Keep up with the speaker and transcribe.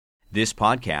This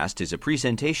podcast is a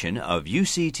presentation of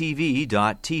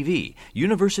UCTV.tv,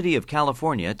 University of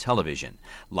California Television.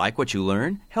 Like what you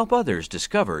learn? Help others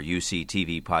discover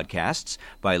UCTV podcasts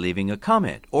by leaving a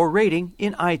comment or rating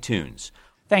in iTunes.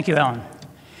 Thank you, Ellen.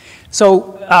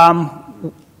 So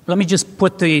let me just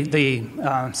put the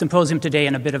symposium today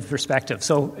in a bit of perspective.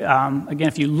 So again,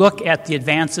 if you look at the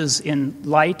advances in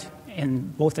light,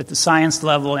 and both at the science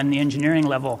level and the engineering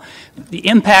level, the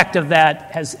impact of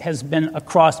that has been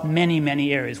across many,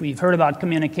 many areas. We've heard about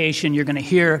communication. You're going to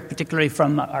hear, particularly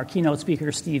from our keynote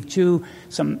speaker, Steve Chu,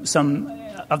 some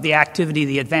of the activity,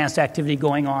 the advanced activity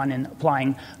going on in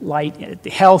applying light at the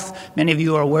health. Many of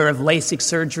you are aware of LASIK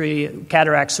surgery,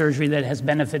 cataract surgery that has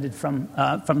benefited from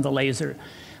the laser.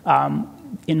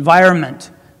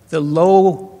 Environment, the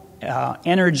low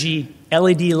energy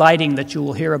LED lighting that you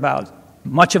will hear about,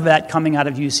 much of that coming out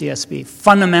of UCSB,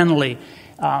 fundamentally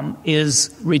is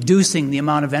reducing the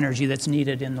amount of energy that's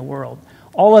needed in the world.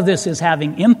 All of this is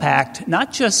having impact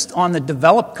not just on the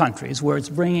developed countries, where it's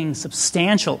bringing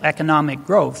substantial economic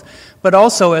growth, but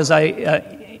also, as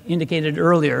I indicated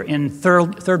earlier, in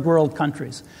third world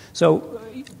countries. So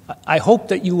I hope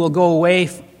that you will go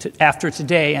away after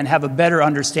today and have a better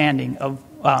understanding of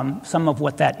some of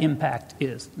what that impact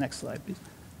is. Next slide, please.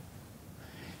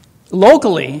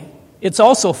 Locally, it's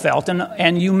also felt,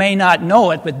 and you may not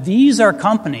know it, but these are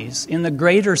companies in the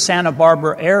greater Santa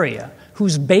Barbara area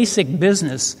whose basic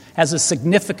business has a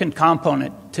significant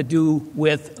component to do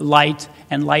with light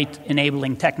and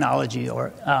light-enabling technology,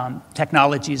 or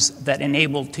technologies that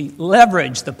enable to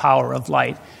leverage the power of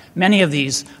light. Many of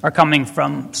these are coming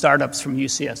from startups from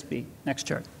UCSB. Next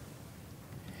chart.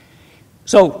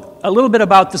 So a little bit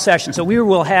about the session. So we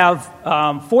will have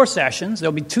 4 sessions.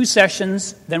 There'll be 2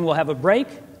 sessions, then we'll have a break,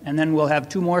 and then we'll have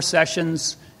 2 more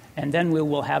sessions, and then we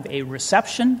will have a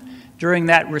reception. During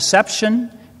that reception,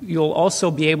 you'll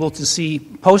also be able to see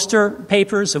poster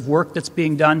papers of work that's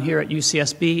being done here at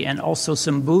UCSB, and also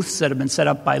some booths that have been set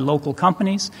up by local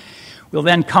companies. We'll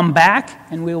then come back,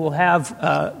 and we will have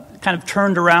kind of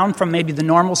turned around from maybe the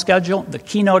normal schedule, the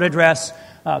keynote address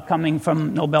coming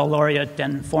from Nobel laureate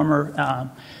and former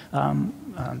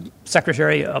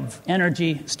Secretary of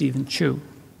Energy, Stephen Chu.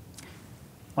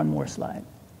 One more slide.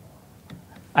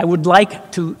 I would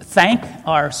like to thank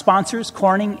our sponsors,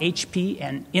 Corning, HP,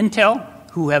 and Intel,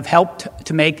 who have helped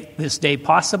to make this day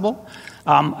possible.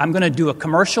 I'm going to do a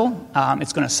commercial.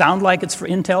 It's going to sound like it's for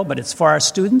Intel, but it's for our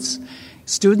students.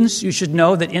 Students, you should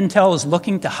know that Intel is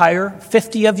looking to hire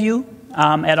 50 of you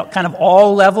at kind of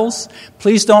all levels.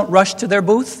 Please don't rush to their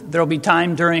booth. There will be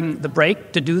time during the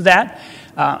break to do that.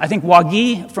 I think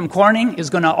Wagi from Corning is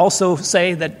going to also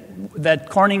say that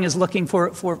Corning is looking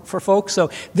for folks. So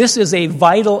this is a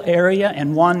vital area,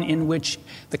 and one in which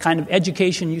the kind of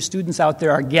education you students out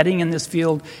there are getting in this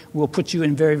field will put you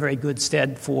in very, very good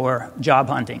stead for job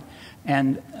hunting.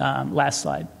 And last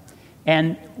slide.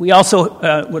 And we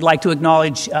also would like to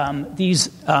acknowledge these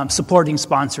supporting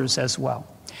sponsors as well.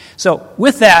 So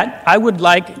with that, I would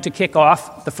like to kick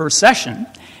off the first session,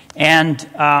 and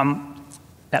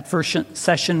that first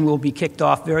session will be kicked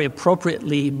off very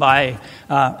appropriately by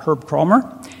Herb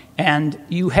Kromer. And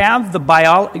you have the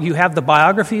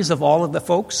biographies of all of the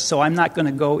folks, so I'm not going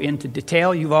to go into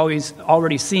detail. You've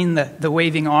already seen the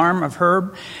waving arm of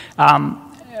Herb.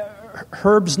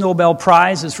 Herb's Nobel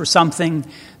Prize is for something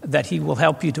that he will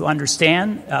help you to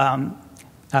understand.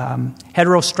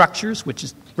 Heterostructures, which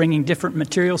is bringing different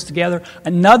materials together.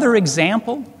 Another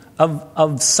example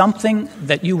of something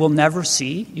that you will never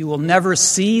see. You will never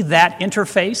see that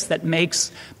interface that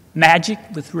makes magic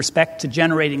with respect to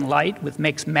generating light,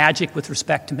 makes magic with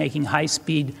respect to making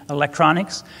high-speed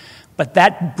electronics. But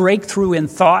that breakthrough in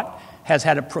thought has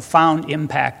had a profound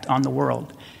impact on the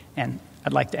world. And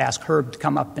I'd like to ask Herb to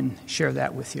come up and share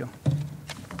that with you.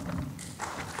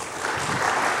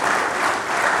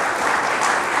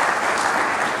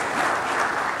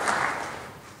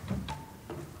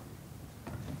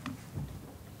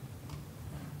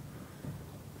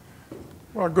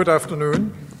 Well, good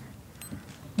afternoon.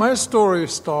 My story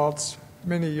starts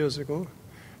many years ago,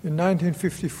 in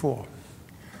 1954.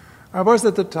 I was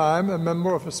at the time a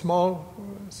member of a small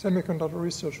semiconductor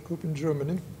research group in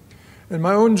Germany, and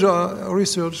my own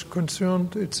research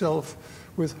concerned itself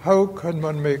with how can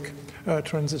one make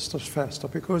transistors faster,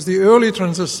 because the early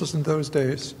transistors in those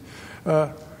days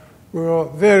were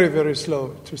very, very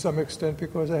slow to some extent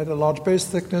because they had a large base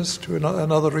thickness.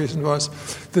 Another reason was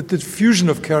that the fusion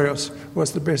of carriers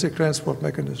was the basic transport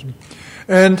mechanism.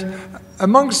 And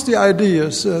amongst the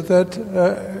ideas that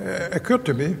occurred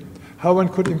to me, how one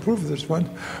could improve this one,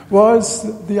 was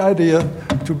the idea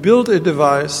to build a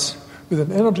device with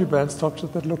an energy band structure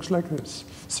that looks like this.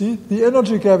 See, the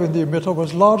energy gap in the emitter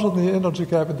was larger than the energy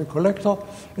gap in the collector,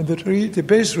 and the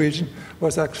base region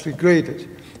was actually graded.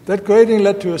 That grading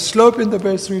led to a slope in the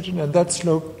base region, and that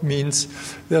slope means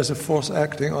there's a force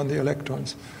acting on the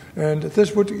electrons. And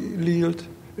this would yield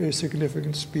a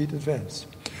significant speed advance.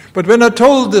 But when I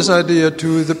told this idea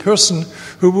to the person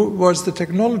who was the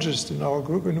technologist in our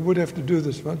group and who would have to do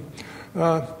this one,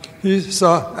 he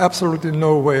saw absolutely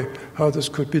no way how this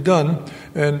could be done,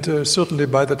 and certainly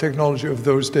by the technology of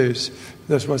those days,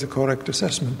 this was a correct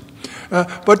assessment.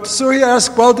 But so he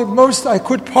asked, well, the most I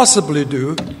could possibly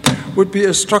do would be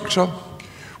a structure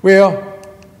where,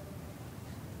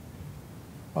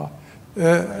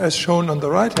 as shown on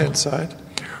the right-hand side,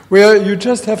 where you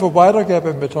just have a wider gap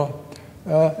emitter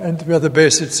and where the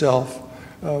base itself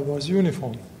was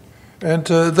uniform. And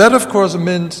that, of course,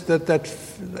 meant that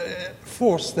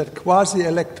force, that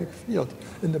quasi-electric field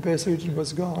in the base region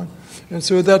was gone. And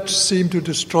so that seemed to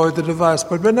destroy the device.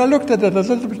 But when I looked at it a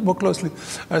little bit more closely,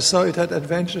 I saw it had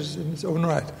advantages in its own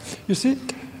right. You see,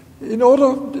 in order,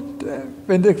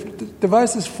 when the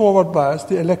device is forward biased,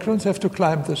 the electrons have to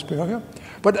climb this barrier.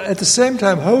 But at the same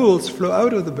time, holes flow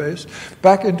out of the base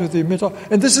back into the emitter.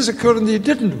 And this is a current you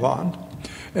didn't want.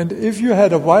 And if you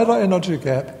had a wider energy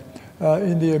gap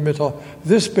in the emitter,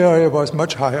 this barrier was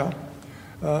much higher.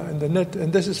 And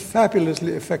this is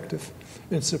fabulously effective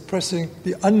in suppressing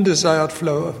the undesired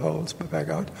flow of holes back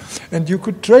out. And you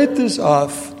could trade this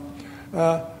off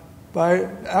by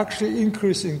actually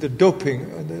increasing the doping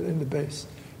in the base,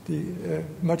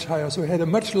 much higher. So we had a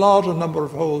much larger number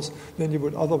of holes than you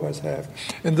would otherwise have.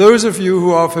 And those of you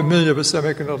who are familiar with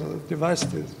semiconductor device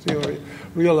theory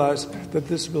realize that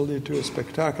this will lead to a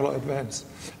spectacular advance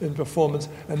in performance.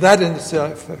 And that in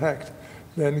itself, in fact,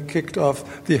 then kicked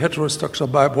off the heterostructure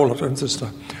bipolar transistor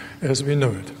as we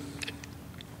know it.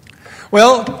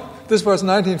 Well, this was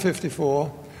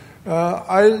 1954.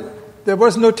 There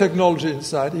was no technology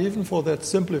inside, even for that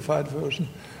simplified version.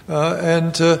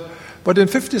 But in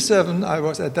 1957, I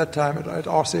was at that time at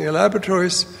RCA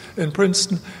Laboratories in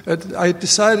Princeton. I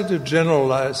decided to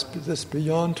generalize this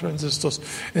beyond transistors.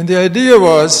 And the idea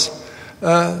was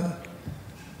that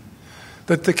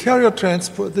the carrier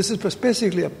transport, this is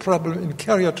basically a problem in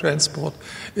carrier transport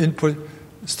in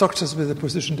structures with a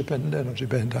position-dependent energy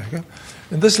band diagram.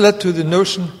 And this led to the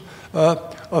notion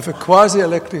of a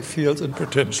quasi-electric field and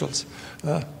potentials.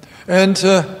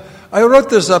 I wrote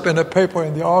this up in a paper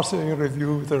in the RCA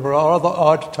Review with a rather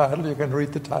odd title. You can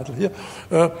read the title here.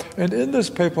 And in this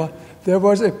paper, there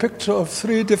was a picture of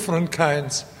 3 different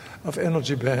kinds of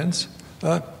energy bands.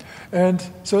 And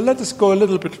so let us go a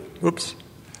little bit,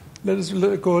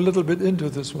 go a little bit into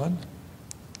this one.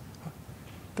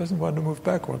 Doesn't want to move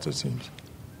backwards, it seems.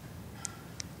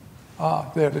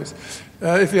 There it is.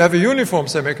 If you have a uniform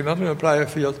semiconductor and apply a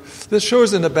field, this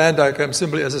shows in a band diagram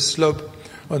simply as a slope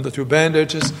on the 2 band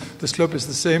edges. The slope is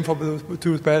the same for the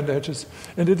 2 band edges.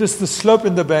 And it is the slope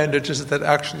in the band edges that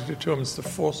actually determines the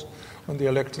force on the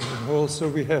electrons and holes. So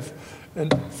we have a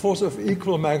force of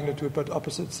equal magnitude but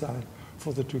opposite sign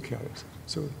for the 2 carriers.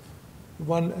 So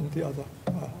one and the other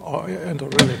are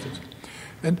interrelated.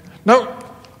 And now,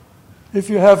 if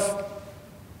you have...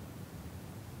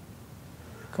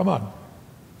 Come on.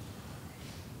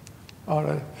 All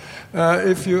right.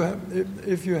 If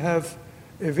you have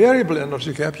a variable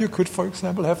energy gap, you could, for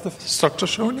example, have the structure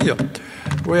shown here,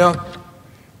 where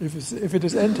if it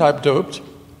is n-type doped,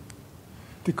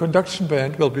 the conduction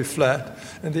band will be flat,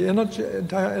 and the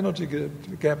entire energy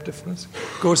gap difference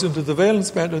goes into the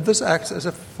valence band, and this acts as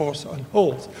a force on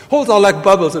holes. Holes are like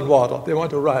bubbles in water. They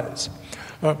want to rise.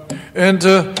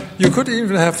 You could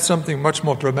even have something much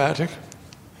more dramatic.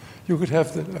 You could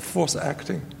have a force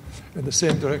acting in the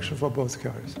same direction for both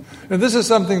carriers. And this is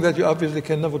something that you obviously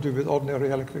can never do with ordinary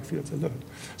electric fields alone.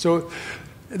 So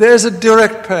there's a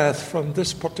direct path from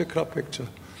this particular picture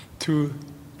to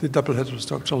the double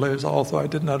heterostructure laser, although I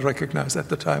did not recognize at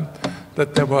the time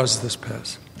that there was this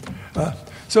path.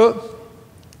 So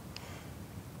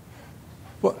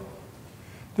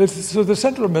the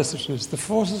central message is the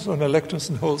forces on electrons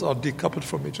and holes are decoupled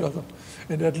from each other,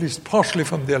 and at least partially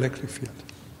from the electric field.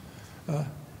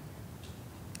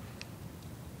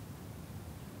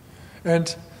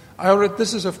 And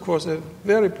this is, of course, a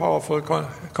very powerful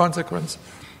consequence.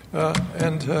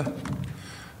 In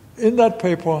that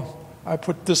paper, I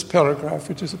put this paragraph,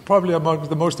 which is probably among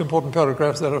the most important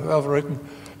paragraphs that I've ever written.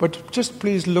 But just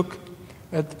please look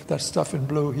at that stuff in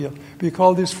blue here. We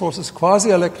call these forces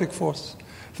quasi-electric forces.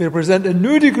 They represent a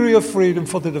new degree of freedom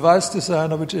for the device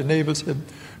designer, which enables him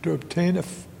to obtain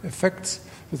effects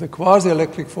with the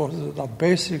quasi-electric forces that are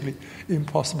basically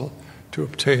impossible to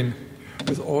obtain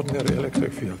with ordinary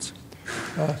electric fields.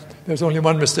 There's only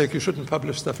one mistake: you shouldn't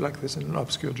publish stuff like this in an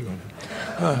obscure journal.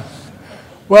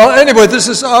 Well, anyway, this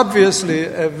is obviously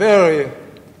a very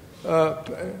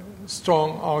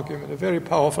strong argument, a very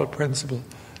powerful principle.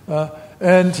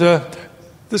 And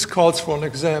this calls for an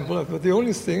example. But the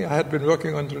only thing, I had been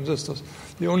working on transistors,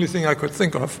 the only thing I could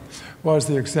think of was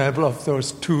the example of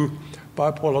those two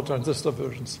bipolar transistor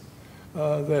versions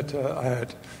that I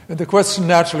had. And the question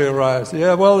naturally arises,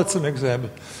 yeah, well, it's an example.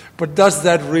 But does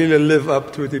that really live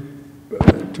up to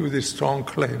the strong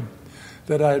claim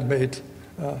that I had made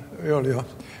earlier?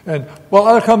 And, well,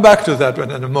 I'll come back to that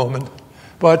one in a moment.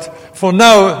 But for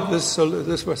now, this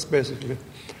was basically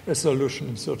a solution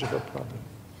in search of a problem.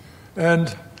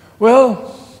 And,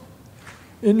 well,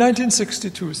 in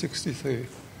 1962-63,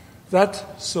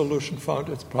 that solution found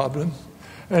its problem.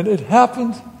 And it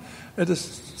happened at the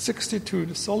 62,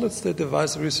 the Solid State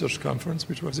Device Research Conference,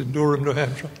 which was in Durham, New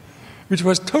Hampshire, which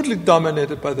was totally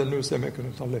dominated by the new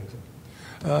semiconductor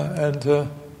laser.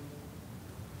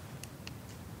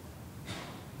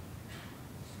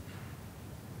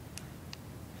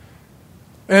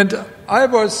 And I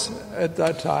was, at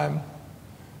that time,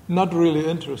 not really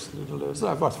interested in the laser.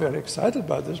 I was very excited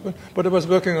by this, but I was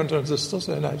working on transistors,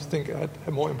 and I think I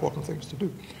had more important things to do.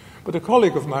 But a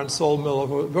colleague of mine, Saul Miller,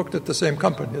 who worked at the same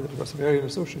company, that was Varian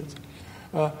Associates,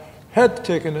 had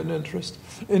taken an interest.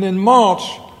 And in March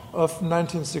of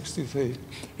 1963,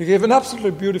 he gave an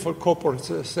absolutely beautiful corporate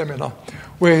seminar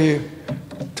where he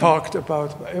talked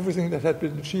about everything that had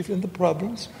been achieved in the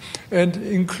problems.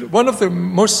 And one of the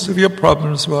most severe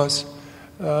problems was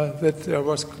that there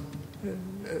was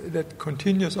that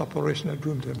continuous operation at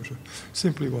room temperature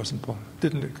simply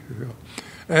didn't occur.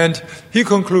 And he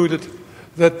concluded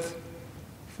that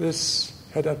this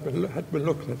had been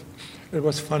looked at. It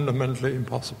was fundamentally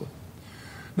impossible.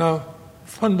 Now,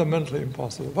 fundamentally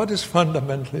impossible. What is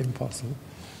fundamentally impossible?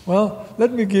 Well,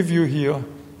 let me give you here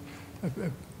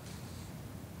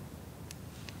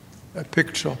a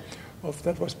picture of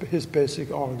that was his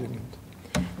basic argument.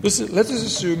 Let us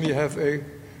assume you have a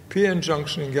p-n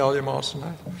junction in gallium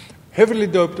arsenide, heavily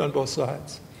doped on both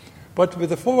sides, but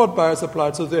with a forward bias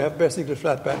applied, so they have basically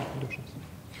flat band conditions.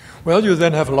 Well, you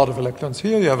then have a lot of electrons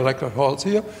here, you have electron holes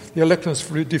here, the electrons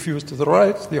diffuse to the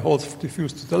right, the holes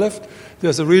diffuse to the left.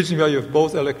 There's a region where you have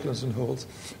both electrons and holes,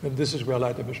 and this is where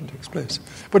light emission takes place.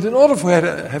 But in order for you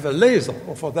to have a laser,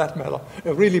 or for that matter,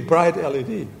 a really bright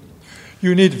LED,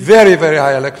 you need very, very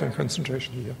high electron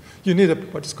concentration here. You need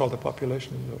what is called a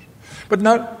population inversion. But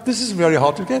now, this is very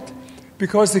hard to get,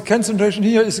 because the concentration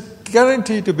here is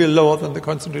guaranteed to be lower than the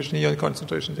concentration here and the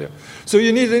concentration there. So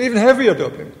you need an even heavier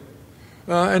doping.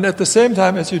 And at the same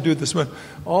time as you do this one,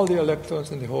 all the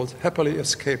electrons and the holes happily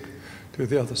escape to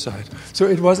the other side. So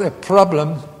it was a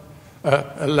problem,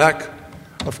 a lack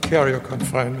of carrier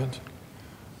confinement.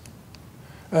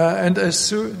 And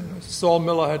as Saul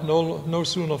Miller had no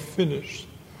sooner finished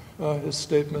his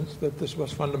statement that this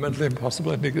was fundamentally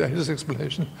impossible, and his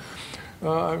explanation,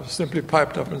 I simply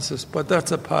piped up and says, but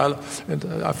that's a pile. And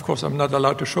of course, I'm not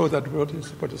allowed to show that word,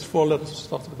 but it's 4 letters,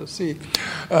 starts with a C.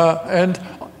 And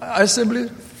I simply,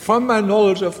 from my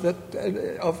knowledge of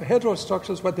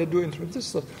heterostructures, what they do in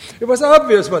transistors, it was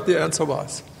obvious what the answer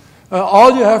was.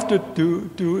 All you have to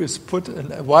do is put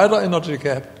a wider energy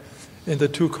gap in the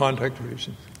two contact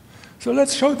regions. So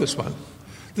let's show this one.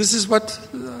 This is what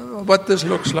this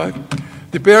looks like.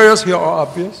 The barriers here are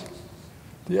obvious.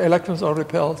 The electrons are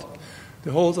repelled.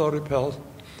 The holes are repelled.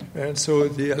 And so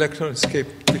the electron escape,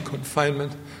 the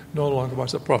confinement, no longer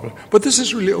was a problem. But this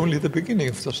is really only the beginning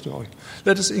of the story.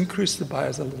 Let us increase the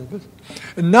bias a little bit.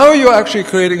 And now you're actually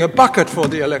creating a bucket for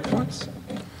the electrons.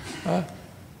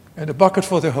 And a bucket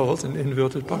for the holes, an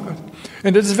inverted bucket.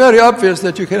 And it is very obvious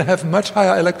that you can have much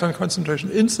higher electron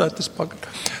concentration inside this bucket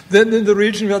than in the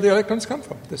region where the electrons come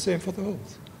from. The same for the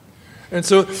holes. And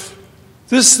so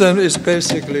this then is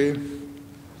basically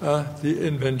the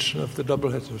invention of the double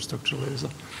heterostructure laser.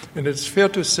 And it's fair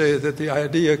to say that the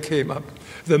idea came up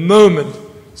the moment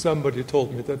somebody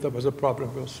told me that there was a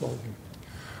problem worth solving.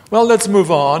 Well, let's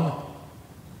move on.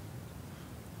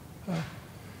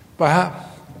 By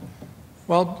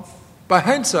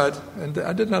hindsight, and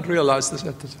I did not realize this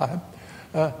at the time,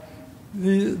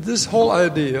 this whole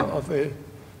idea of a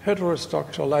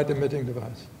heterostructure light-emitting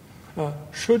device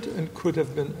should and could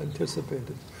have been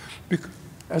anticipated.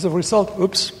 As a result,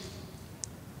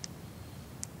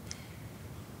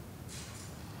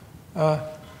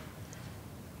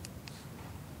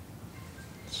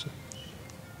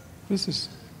 this is,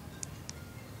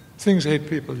 things hate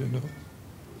people, you know.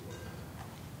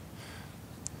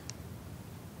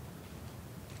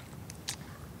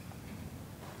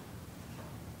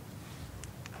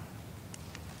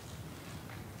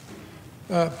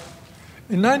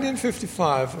 In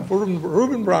 1955,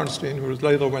 Reuben Brownstein, who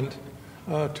later went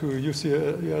to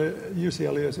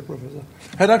UCLA as a professor,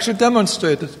 had actually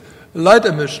demonstrated light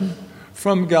emission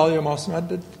from gallium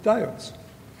arsenide diodes.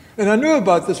 And I knew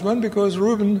about this one because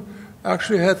Reuben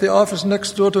actually had the office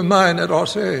next door to mine at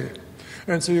RCA.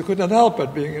 And so you could not help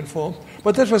but being informed.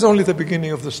 But that was only the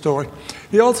beginning of the story.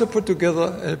 He also put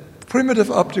together a primitive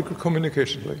optical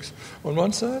communication links. On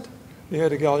one side, he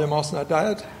had a gallium arsenide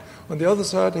diode. On the other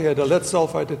side, he had a lead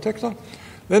sulfide detector.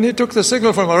 Then he took the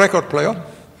signal from a record player,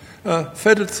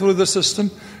 fed it through the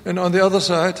system, and on the other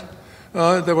side,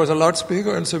 there was a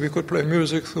loudspeaker, and so we could play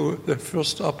music through the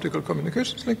first optical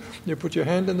communications link. You put your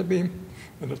hand in the beam,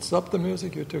 and it stopped the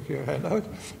music. You took your hand out,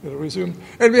 it resumed.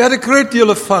 And we had a great deal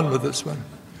of fun with this one.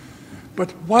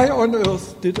 But why on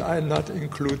earth did I not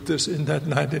include this in that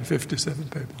 1957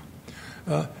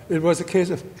 paper? It was a case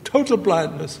of total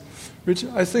blindness, which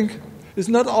I think is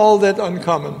not all that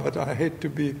uncommon, but I hate to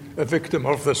be a victim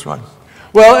of this one.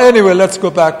 Well, anyway, let's go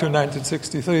back to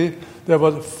 1963. There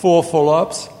were 4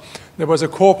 follow-ups. There was a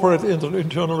corporate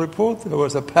internal report, there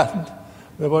was a patent,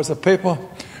 there was a paper,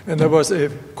 and there was a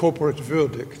corporate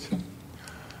verdict.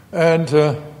 And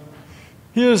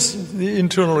here's the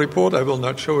internal report. I will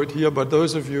not show it here, but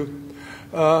those of you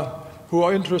who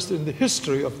are interested in the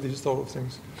history of these sort of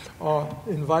things are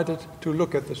invited to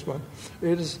look at this one.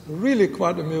 It is really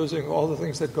quite amusing, all the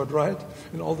things that got right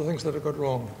and all the things that got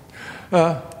wrong.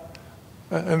 And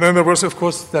then there was, of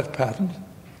course, that patent.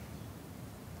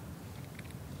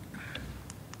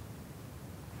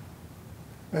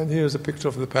 And here's a picture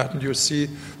of the patent. You see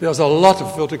there's a lot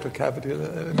of vertical cavity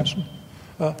emission.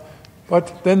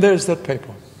 But then there's that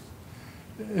paper.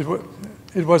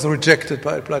 It was rejected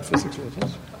by Applied Physics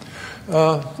Letters.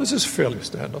 This is fairly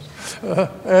standard.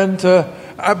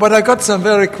 But I got some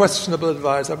very questionable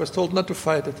advice. I was told not to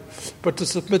fight it, but to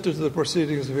submit it to the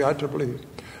proceedings of the IEEE.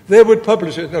 They would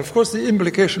publish it. And of course, the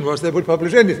implication was they would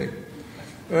publish anything.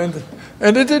 And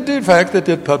it did, in fact, they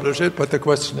did publish it, but the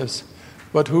question is,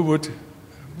 but who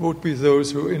would be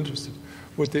those who are interested?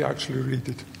 Would they actually read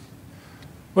it?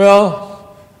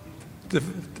 Well, the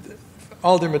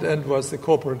ultimate end was the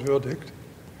corporate verdict.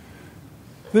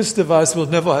 This device will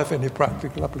never have any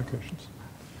practical applications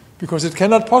because it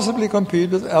cannot possibly compete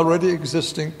with already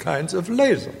existing kinds of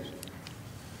lasers.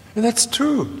 And that's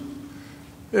true.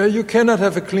 You cannot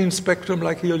have a clean spectrum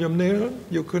like helium-neon.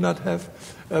 You cannot have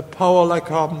a power like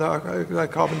carbon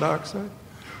dioxide.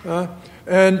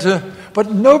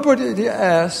 But nobody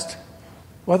asked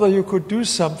whether you could do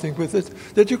something with it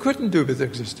that you couldn't do with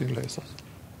existing lasers.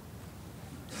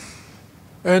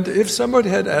 And if somebody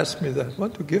had asked me that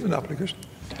one to give an application,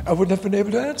 I wouldn't have been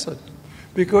able to answer it,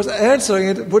 because answering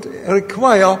it would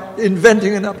require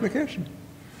inventing an application.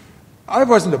 I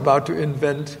wasn't about to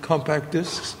invent compact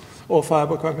disks or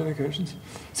fiber communications.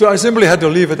 So I simply had to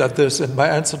leave it at this, and my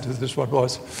answer to this one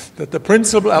was that the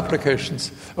principal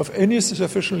applications of any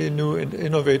sufficiently new and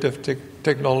innovative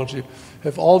technology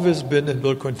have always been and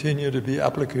will continue to be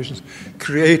applications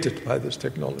created by this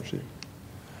technology.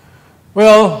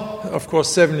 Well, of course,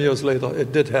 7 years later,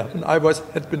 it did happen. I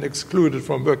had been excluded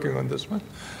from working on this one.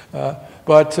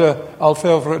 But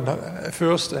Alfevre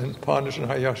first and Parnish and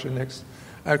Hayashi next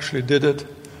actually did it.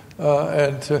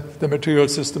 And the material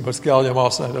system was gallium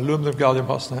arsenide, aluminum gallium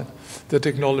arsenide. The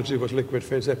technology was liquid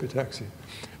phase epitaxy.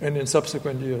 And in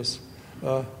subsequent years,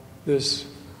 this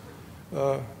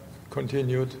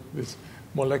continued with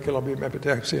molecular beam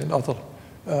epitaxy and other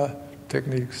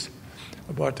techniques.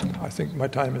 But I think my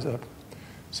time is up.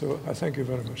 So I thank you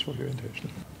very much for your invitation.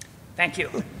 Thank you.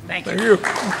 Thank you. Thank you.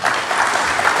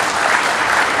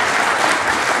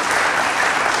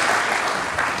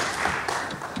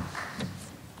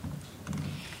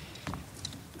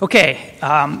 Okay,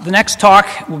 the next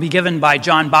talk will be given by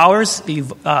John Bowers.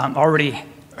 You've already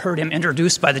heard him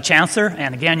introduced by the Chancellor,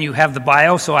 and again, you have the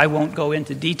bio, so I won't go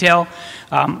into detail,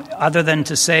 other than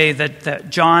to say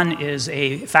that John is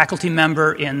a faculty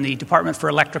member in the Department for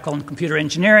Electrical and Computer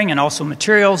Engineering and also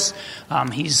Materials.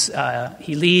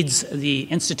 He leads the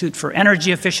Institute for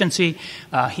Energy Efficiency.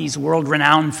 He's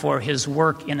world-renowned for his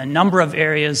work in a number of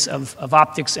areas of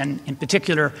optics, and in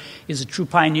particular is a true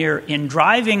pioneer in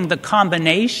driving the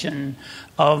combination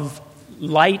of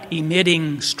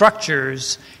light-emitting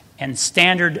structures and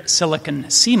standard silicon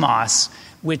CMOS,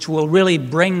 which will really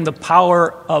bring the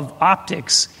power of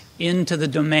optics into the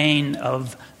domain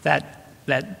of that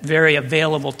very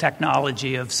available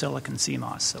technology of silicon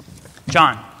CMOS. So,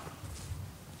 John.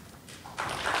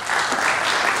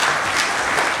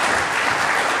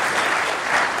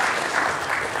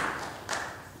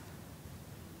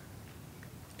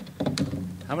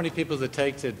 How many people does it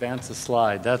take to advance a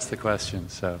slide? That's the question.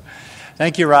 So,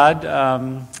 thank you, Rod.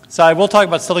 So I will talk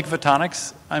about silicon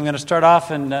photonics. I'm going to start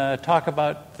off and talk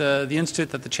about the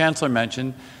institute that the Chancellor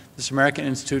mentioned, this American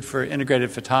Institute for Integrated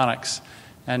Photonics.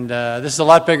 And this is a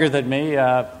lot bigger than me.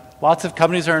 Lots of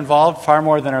companies are involved, far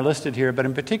more than are listed here, but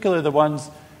in particular the ones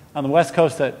on the West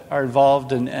Coast that are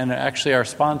involved and actually are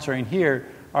sponsoring here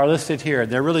are listed here.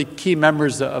 They're really key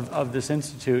members of this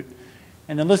institute.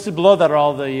 And then listed below that are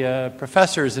all the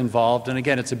professors involved. And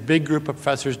again, it's a big group of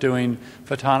professors doing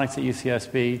photonics at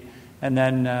UCSB. And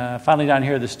then finally down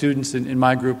here, the students in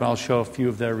my group, and I'll show a few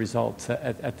of their results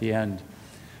at the end.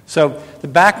 So the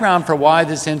background for why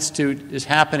this institute is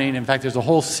happening, in fact, there's a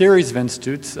whole series of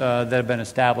institutes that have been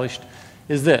established,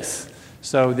 is this.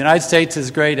 So the United States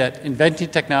is great at inventing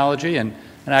technology, and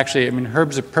actually, I mean,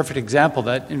 Herb's a perfect example of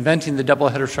that, inventing the double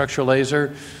heterostructural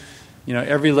laser. You know,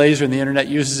 every laser in the internet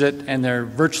uses it, and they're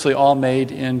virtually all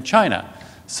made in China.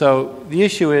 So the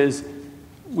issue is,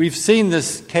 we've seen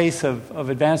this case of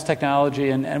advanced technology,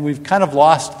 and we've kind of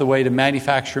lost the way to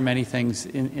manufacture many things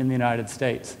in the United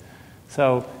States.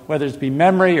 So whether it's be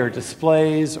memory or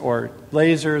displays or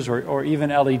lasers or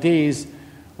even LEDs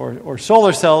or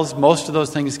solar cells, most of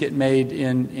those things get made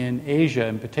in Asia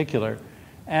in particular.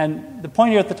 And the point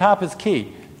here at the top is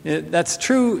key. That's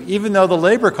true even though the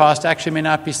labor cost actually may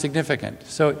not be significant.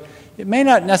 So it may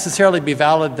not necessarily be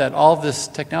valid that all of this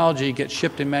technology gets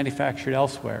shipped and manufactured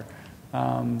elsewhere.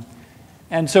 And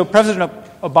so President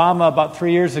Obama, about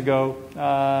 3 years ago,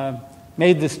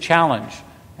 made this challenge.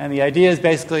 And the idea is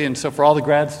basically, and so for all the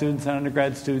grad students and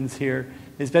undergrad students here,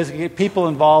 is basically get people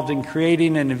involved in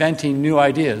creating and inventing new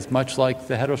ideas, much like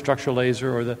the heterostructural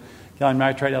laser or the gallium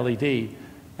nitride LED.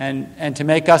 And to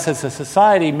make us as a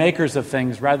society makers of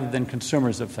things rather than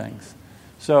consumers of things.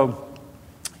 So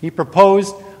he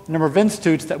proposed a number of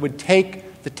institutes that would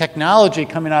take the technology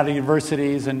coming out of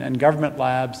universities and government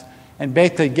labs and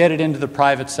basically get it into the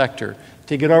private sector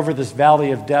to get over this valley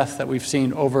of death that we've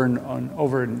seen over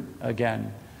and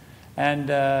again. And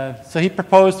so he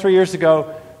proposed 3 years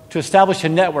ago to establish a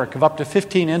network of up to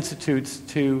 15 institutes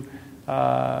to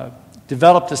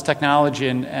develop this technology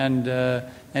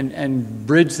and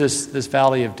bridge this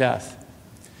valley of death.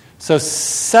 So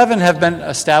 7 have been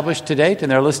established to date, and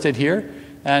they're listed here.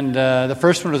 And the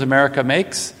first one was America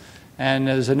Makes, and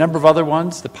there's a number of other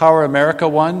ones. The Power America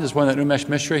one is one that Umesh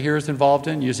Mishra here is involved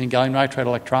in, using gallium nitride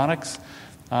electronics.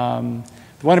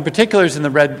 The one in particular is in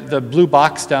the blue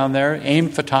box down there,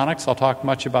 AIM Photonics. I'll talk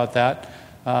much about that,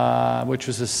 which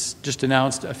was just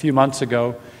announced a few months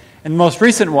ago. And the most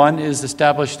recent one is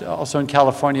established also in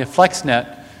California,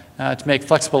 FlexNet, to make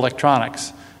flexible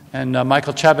electronics. And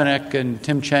Michael Chebanek and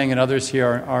Tim Chang and others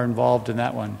here are involved in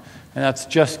that one. And that's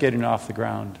just getting off the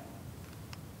ground.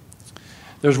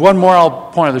 There's one more I'll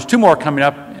point out. There's 2 more coming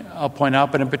up I'll point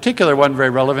out, but in particular one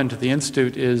very relevant to the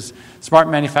Institute is smart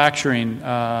manufacturing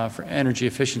for energy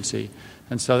efficiency.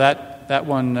 And so that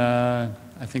one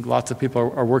I think lots of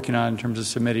people are working on in terms of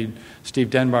submitting.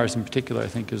 Steve Denbars in particular I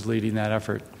think is leading that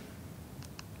effort.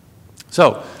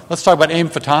 So let's talk about AIM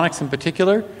Photonics in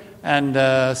particular. And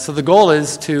so the goal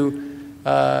is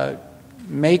to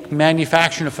make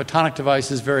manufacturing of photonic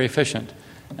devices very efficient.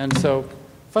 And so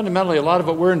fundamentally, a lot of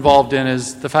what we're involved in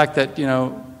is the fact that, you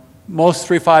know, most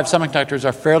 3.5 semiconductors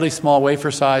are fairly small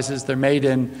wafer sizes. They're made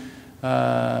in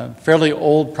fairly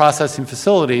old processing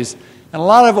facilities. And a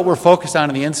lot of what we're focused on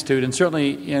in the Institute, and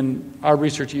certainly in our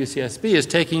research at UCSB, is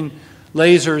taking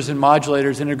lasers and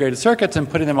modulators, integrated circuits, and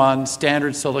putting them on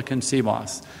standard silicon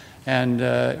CMOS. And,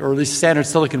 or at least standard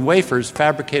silicon wafers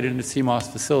fabricated in a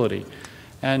CMOS facility.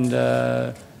 And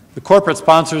the corporate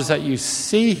sponsors that you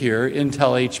see here,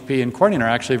 Intel, HP, and Corning, are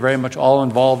actually very much all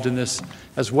involved in this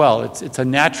as well. It's a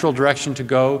natural direction to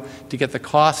go to get the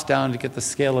cost down, to get the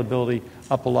scalability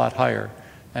up a lot higher.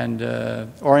 And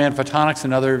Orient Photonics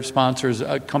and other sponsors,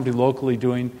 a company locally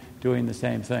doing the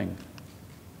same thing.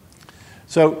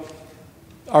 So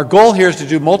our goal here is to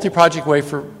do multi-project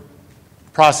wafer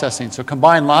processing. So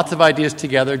combine lots of ideas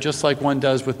together, just like one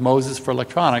does with Moses for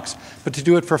electronics, but to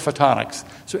do it for photonics.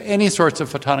 So any sorts of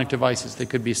photonic devices. They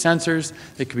could be sensors,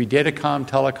 they could be datacom,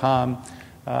 telecom,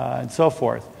 and so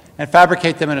forth. And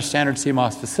fabricate them in a standard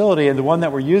CMOS facility. And the one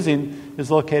that we're using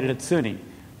is located at SUNY.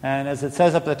 And as it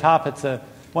says up at the top, it's a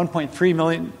 1.3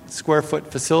 million square foot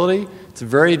facility. It's a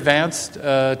very advanced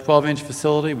 12-inch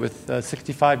facility with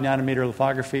 65 nanometer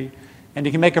lithography. And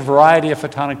you can make a variety of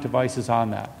photonic devices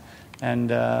on that.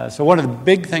 And so one of the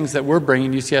big things that we're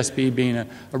bringing, UCSB being a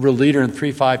real leader in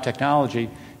 3.5 technology,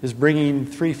 is bringing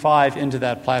 3.5 into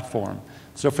that platform.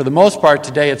 So for the most part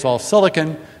today it's all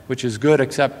silicon, which is good,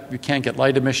 except you can't get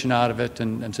light emission out of it,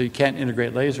 and so you can't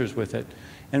integrate lasers with it.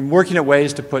 and working at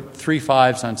ways to put 3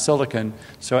 5s on silicon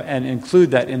and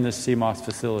include that in this CMOS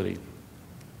facility.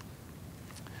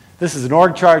 This is an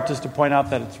org chart just to point out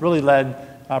that it's really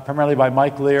led primarily by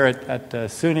Mike Lear at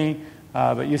SUNY,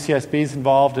 but UCSB is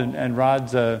involved, and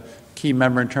Rod's a key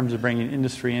member in terms of bringing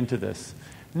industry into this.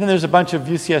 And then there's a bunch of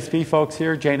UCSB folks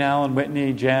here, Jane Allen,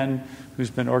 Whitney, Jen, who's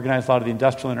been organizing a lot of the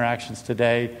industrial interactions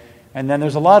today. And then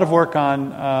there's a lot of work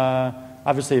on,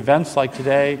 obviously, events like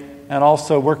today, and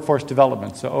also workforce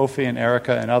development. So Ophi and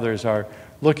Erica and others are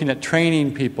looking at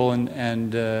training people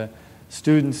and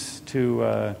students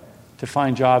to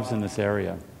find jobs in this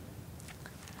area.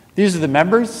 These are the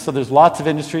members. So there's lots of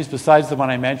industries besides the one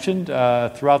I mentioned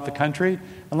throughout the country,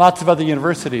 and lots of other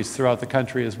universities throughout the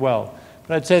country as well.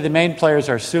 But I'd say the main players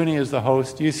are SUNY as the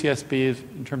host, UCSB is,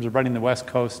 in terms of running the West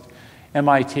Coast,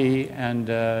 MIT, and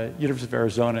University of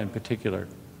Arizona in particular.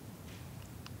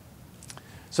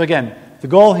 So again, the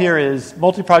goal here is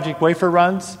multi-project wafer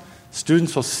runs.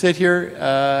 Students will sit here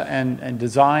and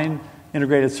design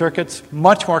integrated circuits,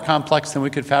 much more complex than we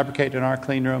could fabricate in our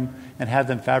clean room, and have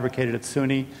them fabricated at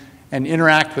SUNY, and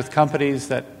interact with companies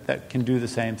that can do the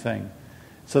same thing.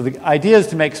 So the idea is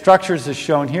to make structures as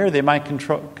shown here. They might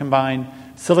combine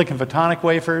silicon photonic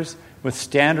wafers with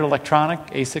standard electronic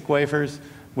ASIC wafers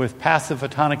with passive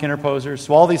photonic interposers.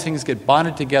 So all these things get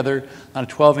bonded together on a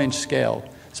 12-inch scale.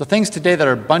 So things today that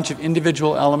are a bunch of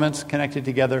individual elements connected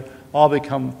together all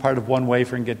become part of one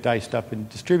wafer and get diced up and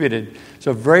distributed.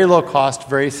 So very low cost,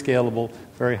 very scalable,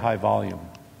 very high volume.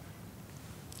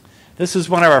 This is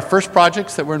one of our first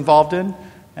projects that we're involved in.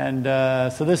 And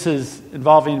so this is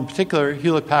involving, in particular,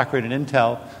 Hewlett-Packard and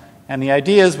Intel. And the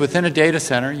idea is within a data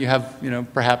center, you have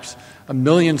perhaps 1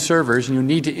 million servers, and you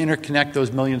need to interconnect those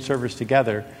 1 million servers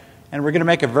together. And we're going to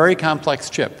make a very complex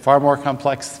chip, far more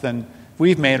complex than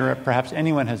we've made or perhaps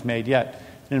anyone has made yet.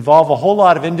 It involves a whole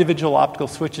lot of individual optical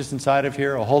switches inside of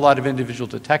here, a whole lot of individual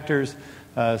detectors,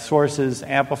 sources,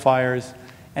 amplifiers,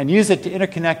 and use it to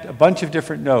interconnect a bunch of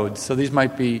different nodes. So these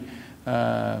might be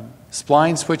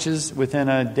spline switches within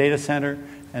a data center,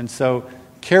 and so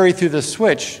carry through the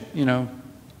switch,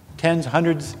 tens,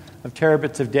 hundreds of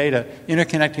terabits of data,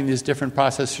 interconnecting these different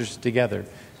processors together.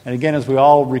 And again, as we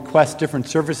all request different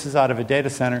services out of a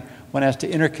data center, one has to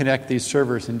interconnect these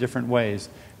servers in different ways,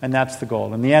 and that's the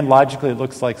goal. In the end, logically, it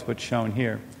looks like what's shown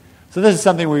here. So this is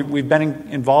something we've been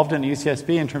involved in at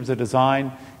UCSB in terms of design,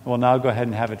 and we'll now go ahead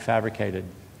and have it fabricated.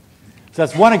 So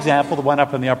that's one example, the one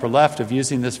up in the upper left, of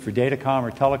using this for datacom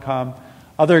or telecom.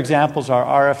 Other examples are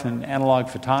RF and analog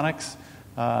photonics.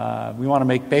 We want to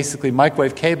make basically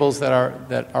microwave cables that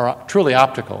are truly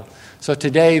optical. So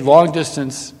today, long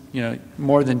distance,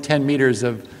 more than 10 meters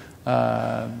of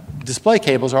display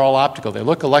cables are all optical. They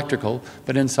look electrical,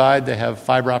 but inside they have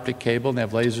fiber optic cable and they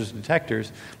have lasers and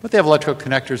detectors, but they have electrical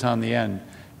connectors on the end.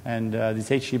 And these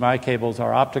HDMI cables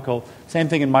are optical. Same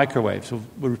thing in microwaves. So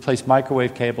we'll replace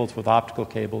microwave cables with optical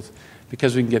cables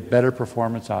because we can get better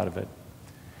performance out of it.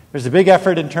 There's a big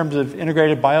effort in terms of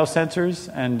integrated biosensors,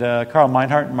 and Carl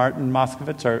Meinhardt and Martin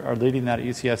Moskowitz are leading that at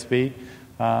UCSB.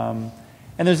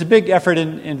 And there's a big effort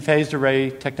in phased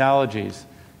array technologies.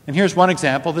 And here's one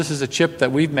example. This is a chip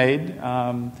that we've made.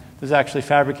 This is actually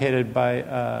fabricated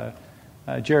by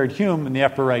Jared Hume in the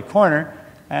upper right corner.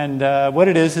 And what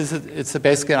it is it's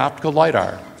basically an optical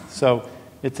LiDAR. So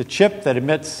it's a chip that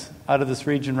emits out of this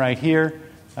region right here,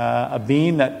 a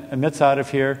beam that emits out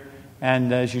of here.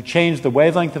 And as you change the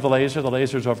wavelength of the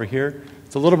laser's over here.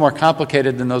 It's a little more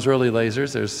complicated than those early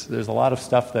lasers. There's a lot of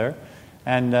stuff there.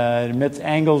 And it emits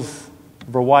angles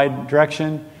over a wide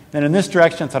direction. Then in this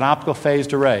direction, it's an optical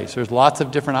phased array. So there's lots of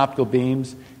different optical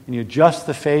beams, and you adjust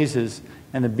the phases,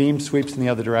 and the beam sweeps in the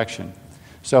other direction.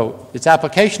 So its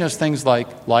application is things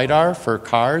like LiDAR for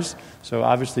cars. So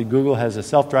obviously Google has a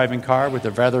self-driving car with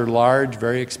a rather large,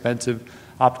 very expensive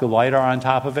optical LiDAR on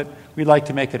top of it. We'd like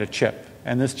to make it a chip.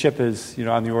 And this chip is,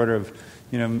 on the order of,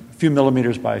 a few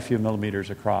millimeters by a few millimeters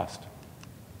across.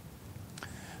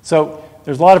 So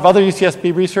there's a lot of other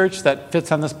UCSB research that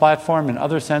fits on this platform and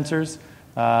other sensors.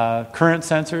 Current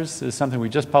sensors is something we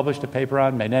just published a paper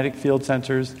on, magnetic field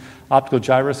sensors, optical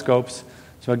gyroscopes.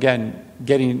 So again,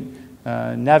 getting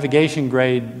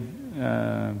navigation-grade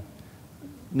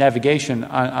navigation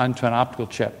onto an optical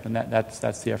chip, and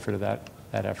that's the effort of that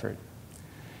effort.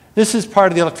 This is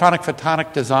part of the electronic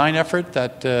photonic design effort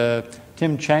that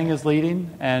Tim Cheng is leading,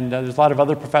 and there's a lot of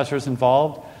other professors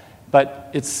involved. But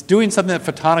it's doing something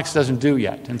that photonics doesn't do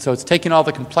yet. And so it's taking all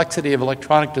the complexity of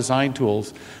electronic design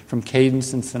tools from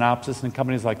Cadence and Synopsys and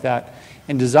companies like that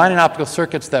and designing optical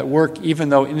circuits that work even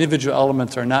though individual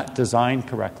elements are not designed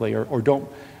correctly or don't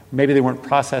maybe they weren't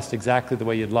processed exactly the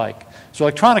way you'd like. So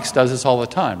electronics does this all the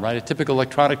time, right? A typical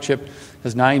electronic chip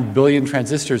has 9 billion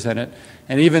transistors in it,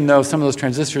 and even though some of those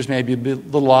transistors may be a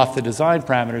little off the design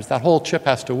parameters, that whole chip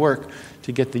has to work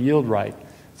to get the yield right.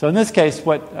 So in this case,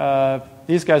 what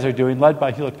these guys are doing, led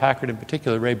by Hewlett-Packard in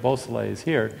particular, Ray Beausoleil is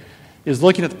here, is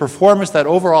looking at the performance of that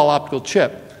overall optical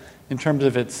chip in terms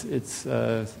of its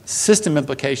system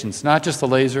implications, not just the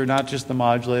laser, not just the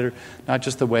modulator, not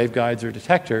just the waveguides or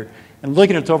detector, and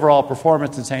looking at its overall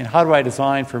performance and saying, how do I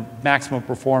design for maximum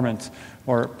performance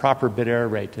or proper bit error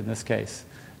rate in this case?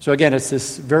 So again, it's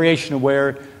this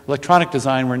variation-aware electronic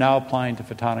design we're now applying to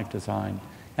photonic design.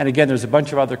 And again, there's a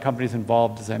bunch of other companies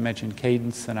involved, as I mentioned,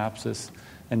 Cadence, Synopsys,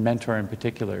 and Mentor in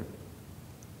particular.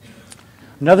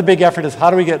 Another big effort is how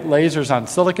do we get lasers on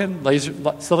silicon?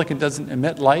 Silicon doesn't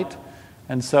emit light,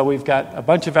 and so we've got a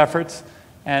bunch of efforts,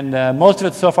 and most of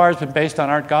it so far has been based on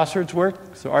Art Gossard's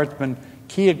work. So Art's been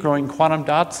key at growing quantum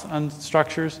dots on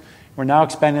structures. We're now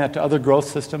expanding that to other growth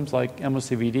systems like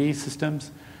MOCVD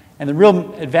systems. And the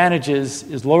real advantage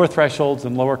is lower thresholds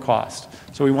and lower cost.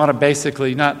 So we want to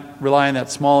basically not rely on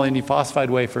that small indium phosphide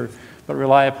wafer, but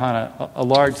rely upon a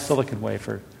large silicon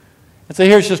wafer. And so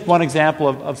here's just one example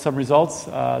of some results.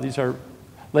 These are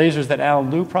lasers that Alan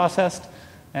Liu processed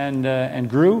and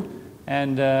grew,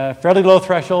 and fairly low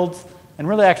thresholds, and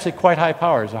really actually quite high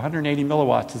powers. 180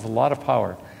 milliwatts is a lot of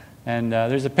power. And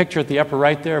there's a picture at the upper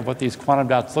right there of what these quantum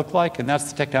dots look like, and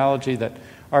that's the technology that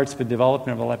Art's been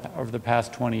developing over the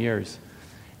past 20 years.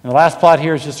 And the last plot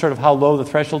here is just sort of how low the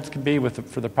thresholds can be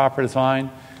for the proper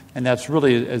design, and that's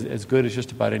really as good as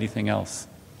just about anything else.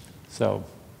 So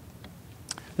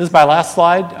this is my last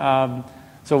slide.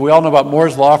 So we all know about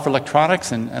Moore's law for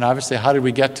electronics, and obviously how did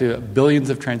we get to billions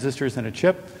of transistors in a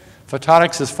chip?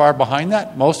 Photonics is far behind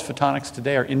that. Most photonics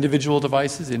today are individual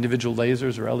devices, individual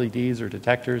lasers or LEDs or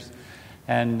detectors.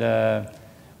 And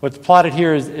what's plotted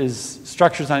here is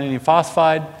structures on indium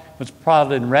phosphide. What's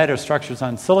plotted in red are structures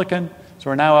on silicon. So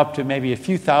we're now up to maybe a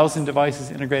few thousand devices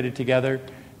integrated together.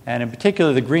 And in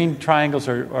particular, the green triangles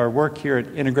are work here at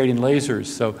integrating lasers.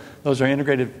 So those are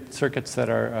integrated circuits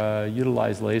that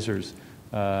utilize lasers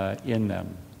in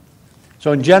them.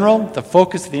 So in general, the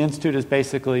focus of the Institute is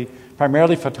basically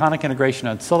primarily photonic integration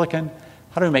on silicon.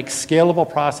 How do we make scalable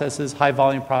processes,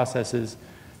 high-volume processes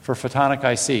for photonic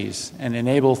ICs and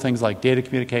enable things like data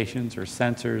communications or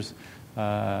sensors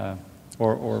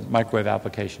or microwave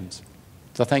applications?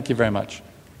 So thank you very much.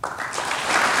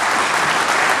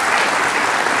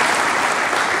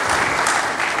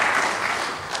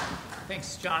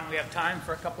 Thanks, John. We have time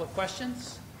for a couple of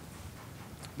questions.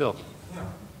 Bill. Yeah.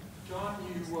 John,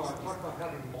 you talked about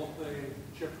having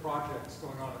multi-chip projects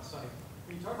going on at site.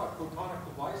 When you talk about photonic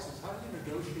devices, how do you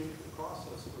negotiate the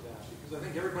process for that? Because I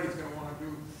think everybody's going to want to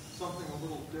do something a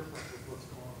little different with what's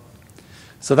going on.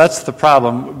 So that's the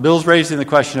problem. Bill's raising the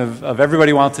question of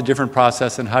everybody wants a different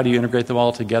process, and how do you integrate them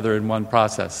all together in one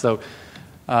process? So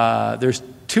there's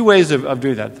two ways of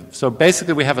doing that. So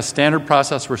basically we have a standard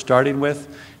process we're starting with,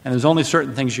 and there's only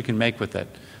certain things you can make with it.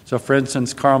 So for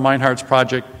instance, Carl Meinhardt's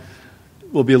project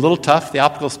will be a little tough. The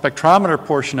optical spectrometer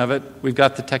portion of it, we've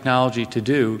got the technology to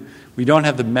do. We don't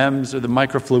have the MEMS or the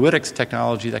microfluidics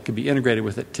technology that can be integrated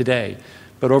with it today.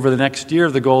 But over the next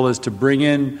year, the goal is to bring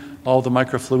in all the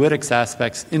microfluidics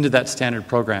aspects into that standard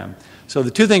program. So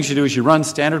the two things you do is you run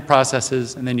standard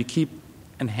processes, and then you keep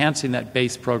enhancing that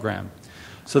base program.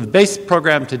 So the base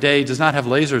program today does not have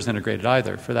lasers integrated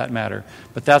either, for that matter.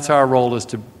 But that's our role, is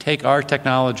to take our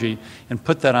technology and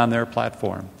put that on their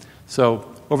platform. So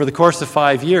over the course of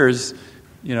 5 years,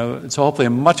 it's hopefully a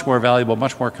much more valuable,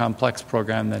 much more complex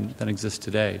program than exists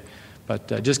today.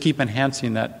 But just keep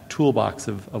enhancing that toolbox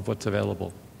of what's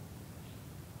available.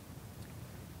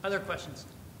 Other questions?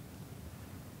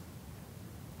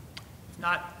 If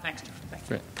not, thanks, John. Thank you.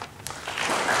 Great.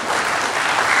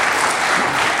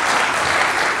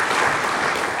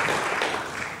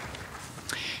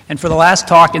 And for the last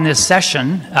talk in this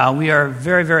session, we are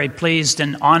very, very pleased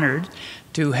and honored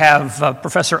to have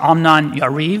Professor Amnon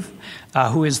Yariv,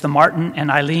 who is the Martin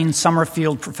and Eileen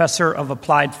Summerfield Professor of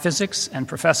Applied Physics and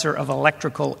Professor of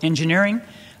Electrical Engineering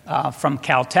from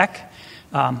Caltech.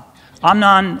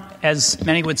 Amnon, as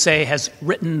many would say, has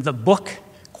written the book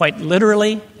quite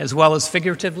literally as well as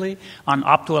figuratively on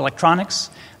optoelectronics.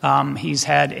 He's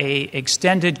had an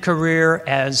extended career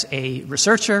as a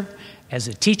researcher, as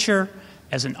a teacher,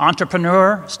 as an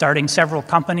entrepreneur, starting several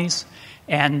companies.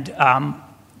 And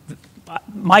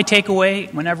my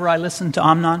takeaway whenever I listen to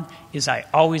Amnon is I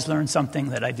always learn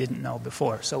something that I didn't know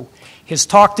before. So his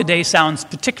talk today sounds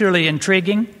particularly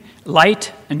intriguing: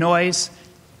 light, noise,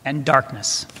 and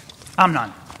darkness.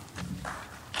 Amnon.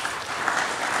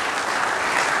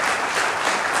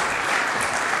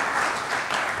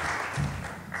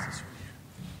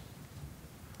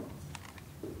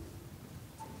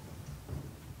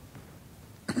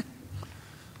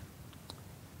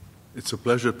 It's a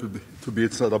pleasure to be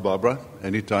at Santa Barbara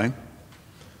anytime.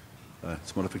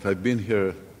 As a matter of fact, I've been here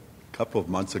a couple of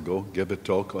months ago, gave a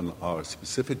talk on our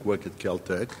specific work at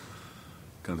Caltech,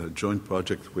 kind of a joint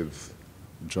project with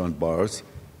John Bars.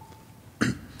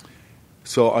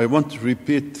 So I want to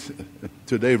repeat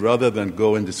today, rather than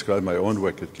go and describe my own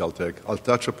work at Caltech, I'll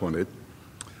touch upon it.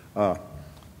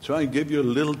 Try and give you a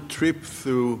little trip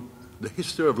through the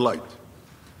history of light,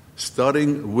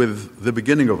 starting with the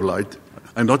beginning of light.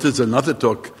 I noticed another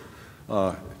talk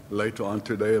later on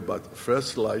today about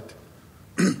first light.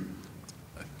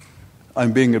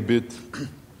 I'm being a bit...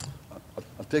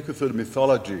 I'll take you through the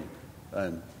mythology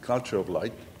and culture of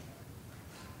light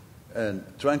and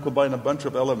try and combine a bunch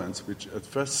of elements which at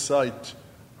first sight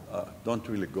don't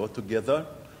really go together,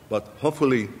 but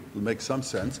hopefully will make some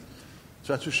sense.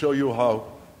 Try to show you how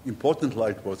important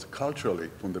light was culturally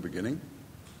from the beginning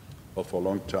or for a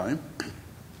long time.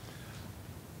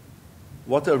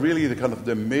 What are really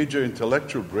the major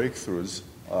intellectual breakthroughs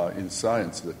in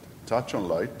science that touch on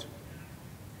light,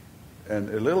 and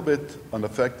a little bit on the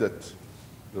fact that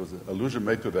there was an allusion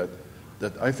made to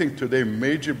that I think today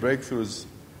major breakthroughs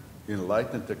in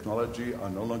light and technology are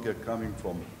no longer coming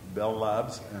from Bell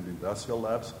Labs and industrial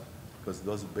labs, because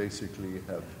those basically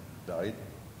have died,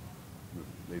 with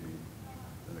maybe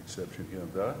an exception here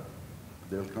and there.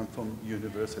 They'll come from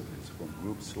universities, from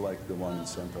groups like the one in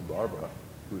Santa Barbara,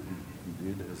 who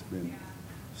indeed has been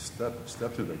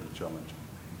stepped into the challenge.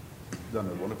 Done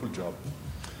a wonderful job.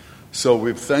 So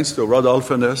with thanks to Rod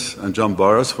Alphenes and John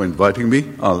Barras for inviting me,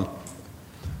 I'll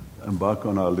embark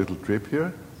on our little trip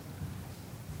here.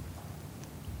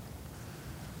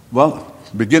 Well,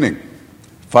 beginning,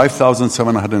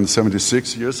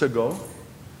 5,776 years ago,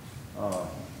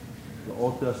 the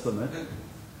Old Testament,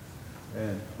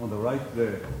 and on the right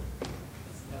there,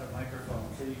 Got a microphone,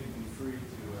 so you can be free to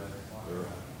walk around.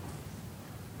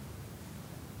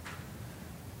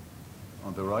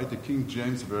 On the right, the King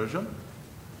James Version.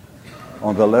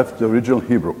 On the left, the original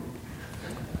Hebrew.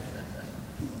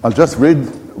 I'll just read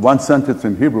one sentence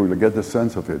in Hebrew to get the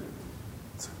sense of it.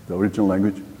 It's the original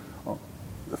language.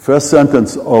 The first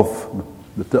sentence of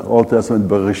the Old Testament,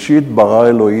 Bereshit bara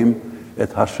Elohim et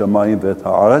hashamayim ve'et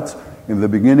haaretz. In the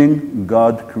beginning,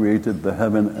 God created the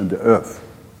heaven and the earth.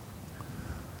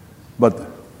 But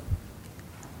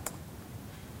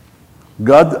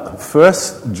God's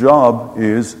first job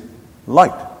is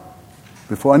light,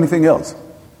 before anything else.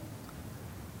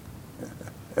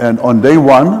 And on day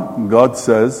one, God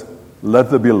says, let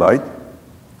there be light,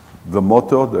 the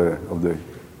motto of the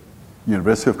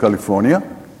University of California.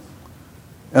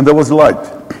 And there was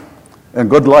light. And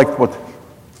God liked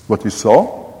what he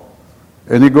saw,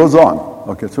 and he goes on.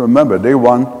 Okay, so remember, day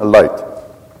one, a light.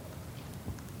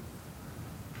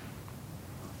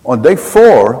 On day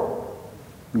 4,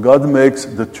 God makes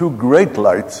the two great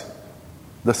lights,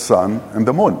 the sun and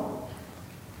the moon.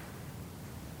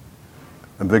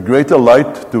 And the greater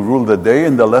light to rule the day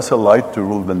and the lesser light to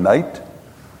rule the night.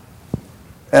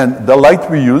 And the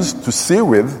light we use to see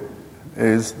with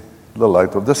is the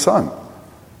light of the sun.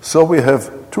 So we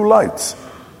have two lights.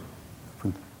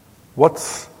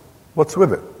 What's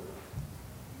with it?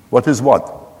 What is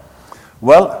what?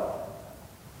 Well,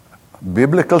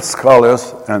 biblical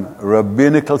scholars and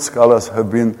rabbinical scholars have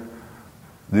been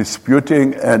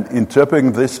disputing and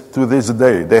interpreting this to this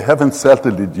day. They haven't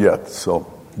settled it yet,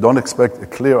 so don't expect a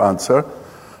clear answer.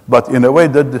 But in a way,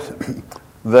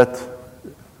 that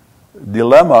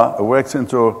dilemma works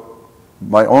into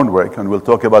my own work, and we'll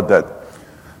talk about that.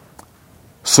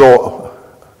 So,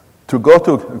 to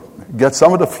get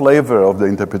some of the flavor of the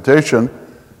interpretation,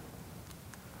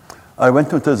 I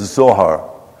went into the Zohar.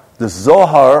 The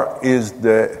Zohar is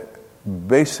the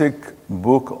basic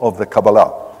book of the Kabbalah,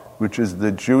 which is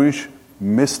the Jewish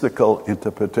mystical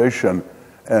interpretation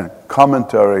and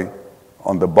commentary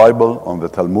on the Bible, on the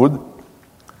Talmud.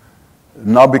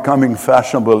 Now becoming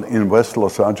fashionable in West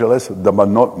Los Angeles. The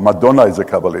Madonna is a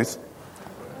Kabbalist,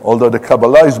 although the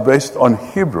Kabbalah is based on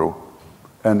Hebrew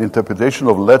and interpretation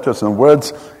of letters and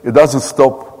words. It doesn't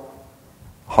stop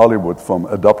Hollywood from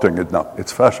adopting it now.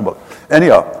 It's fashionable.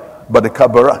 Anyhow, but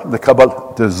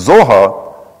the Zohar,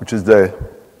 which is the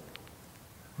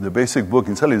basic book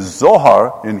in Israel,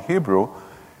 Zohar in Hebrew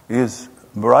is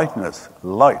brightness,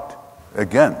 light.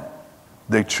 Again,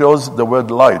 they chose the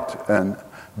word light, and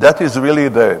that is really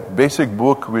the basic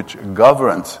book which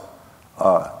governs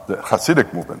the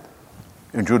Hasidic movement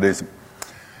in Judaism.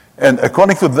 And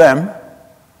according to them,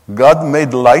 God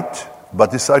made light,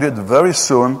 but decided very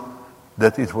soon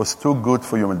that it was too good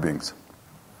for human beings.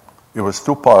 It was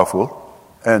too powerful,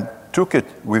 and took it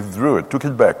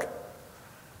back.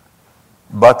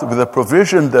 but with a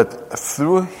provision that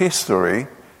through history,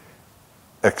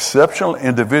 exceptional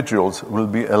individuals will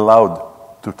be allowed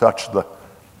to touch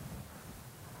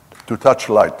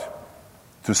light,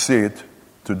 to see it,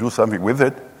 to do something with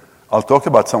it. I'll talk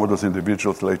about some of those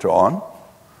individuals later on.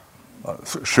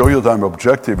 Show you that I'm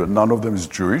objective and none of them is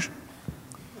Jewish.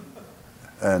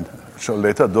 And show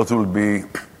later, those will be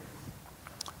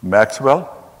Maxwell,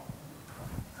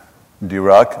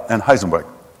 Dirac, and Heisenberg.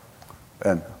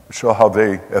 And show how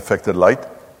they affected light.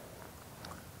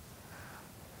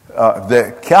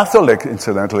 The Catholic,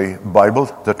 incidentally, Bible,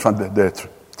 the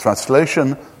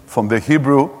translation from the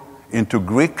Hebrew into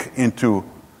Greek into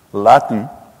Latin,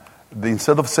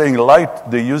 instead of saying light,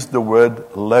 they used the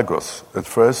word logos. At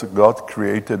first, God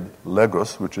created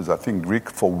logos, which is, I think, Greek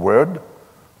for word,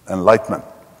 enlightenment.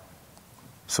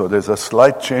 So there's a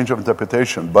slight change of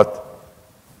interpretation, but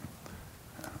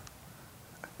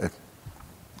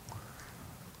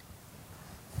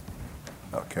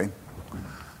okay.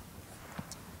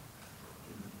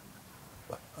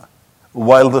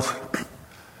 While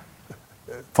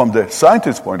from the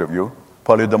scientist's point of view,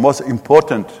 probably the most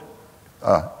important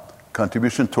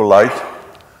contribution to light,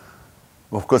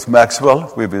 of course,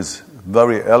 Maxwell with his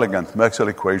very elegant Maxwell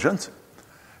equations,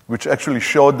 which actually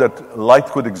showed that light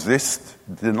could exist,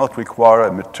 did not require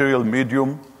a material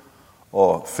medium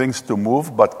or things to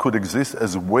move, but could exist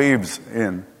as waves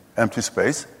in empty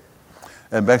space.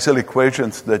 And Maxwell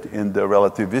equations that in the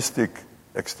relativistic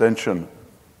extension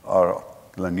are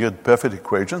near perfect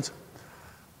equations.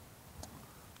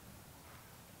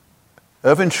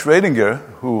 Erwin Schrödinger,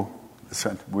 who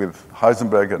with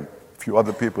Heisenberg and a few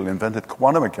other people invented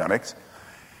quantum mechanics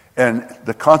and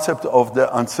the concept of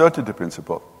the uncertainty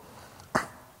principle.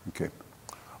 Okay.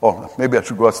 Oh, maybe I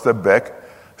should go a step back.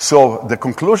 So the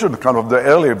conclusion kind of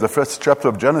the first chapter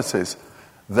of Genesis,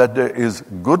 that there is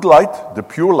good light, the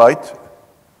pure light,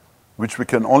 which we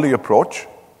can only approach,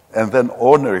 and then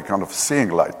ordinary kind of seeing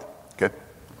light. Okay.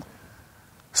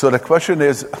 So the question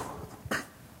is,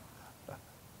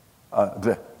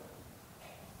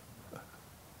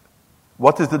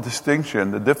 what is the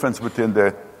distinction, the difference between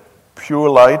the pure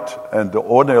light and the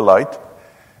ordinary light?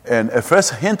 And a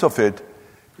first hint of it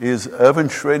is Erwin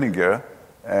Schrödinger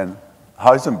and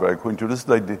Heisenberg, who introduced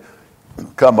the idea,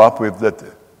 come up with that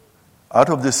out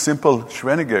of this simple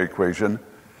Schrödinger equation,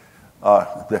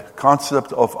 the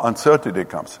concept of uncertainty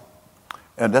comes.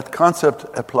 And that concept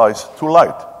applies to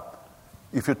light.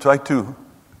 If you try to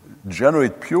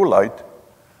generate pure light,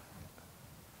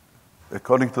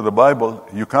 according to the Bible,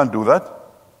 you can't do that.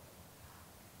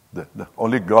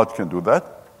 Only God can do that.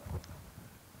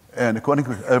 And according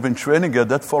to Erwin Schrödinger,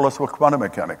 that follows for quantum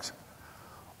mechanics.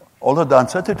 Although the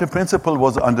uncertainty principle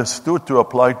was understood to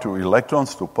apply to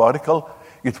electrons, to particles,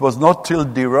 it was not till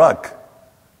Dirac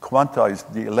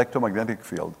quantized the electromagnetic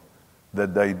field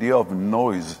that the idea of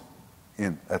noise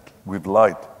with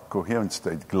light, coherent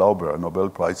state, Glauber, a Nobel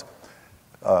Prize,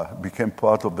 became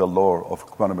part of the lore of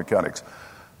quantum mechanics.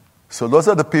 So those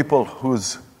are the people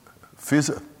whose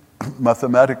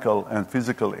mathematical and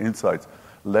physical insights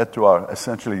led to our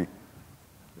essentially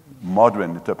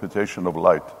modern interpretation of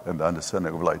light and the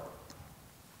understanding of light.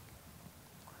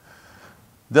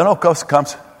 Then, of course,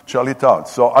 comes Charlie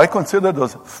Towns. So I consider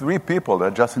those three people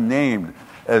that I just named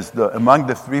as among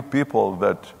the three people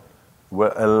that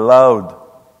were allowed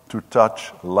to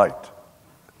touch light,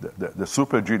 the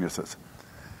super geniuses.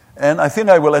 And I think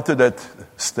I will add to that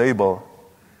stable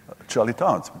Charlie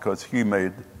Towns, because he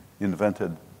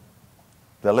invented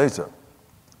the laser.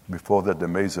 Before that, the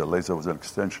laser was an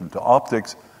extension to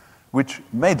optics, which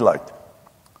made light,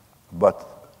 but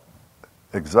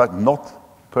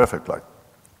not perfect light.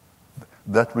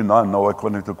 That we now know,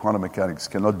 according to quantum mechanics,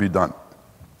 cannot be done.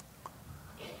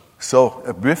 So,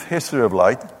 a brief history of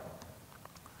light.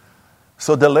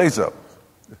 So the laser,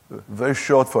 very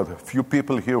short for the few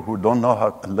people here who don't know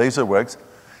how a laser works.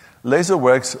 Laser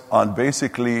works on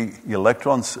basically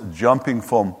electrons jumping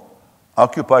from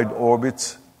occupied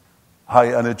orbits,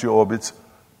 high energy orbits,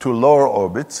 to lower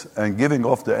orbits and giving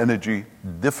off the energy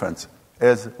difference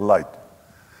as light.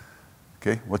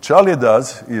 Okay, what Charlie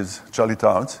does is, Charlie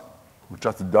Towns, who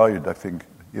just died, I think,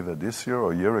 either this year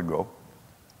or a year ago,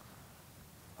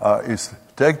 is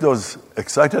take those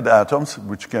excited atoms,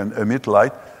 which can emit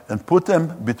light, and put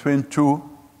them between two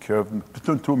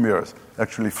mirrors,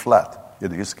 actually flat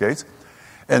in his case.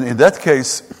 And in that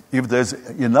case, if there's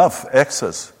enough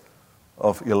excess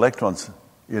of electrons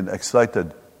in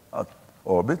excited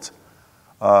orbits,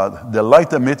 the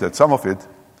light emitted, some of it,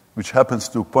 which happens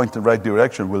to point in the right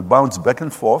direction, will bounce back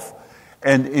and forth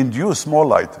and induce more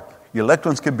light.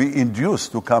 Electrons can be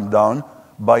induced to come down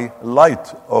by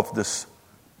light of this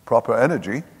proper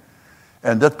energy,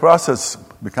 and that process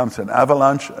becomes an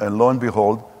avalanche, and lo and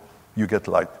behold, you get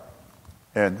light.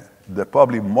 And the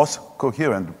probably most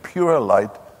coherent, pure light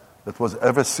that was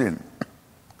ever seen.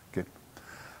 Okay.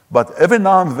 But every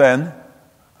now and then,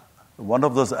 one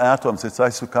of those atoms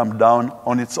decides to come down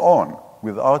on its own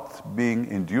without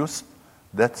being induced.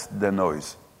 That's the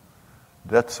noise.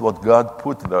 That's what God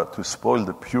put there to spoil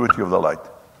the purity of the light.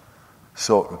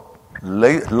 So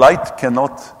light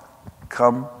cannot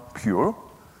come pure,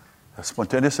 a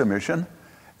spontaneous emission,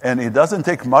 and it doesn't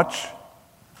take much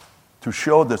to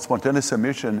show that spontaneous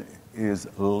emission is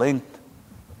linked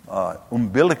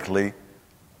umbilically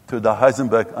to the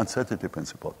Heisenberg uncertainty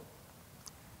principle.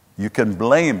 You can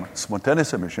blame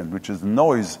spontaneous emission, which is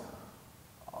noise,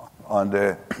 on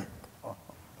the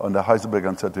Heisenberg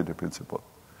uncertainty principle.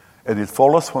 And it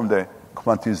follows from the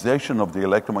quantization of the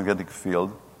electromagnetic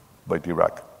field by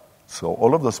Dirac. So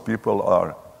all of those people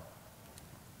are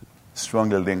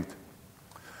strongly linked.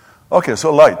 Okay,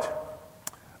 so light.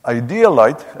 Ideal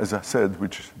light, as I said,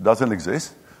 which doesn't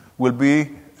exist, will be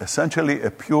essentially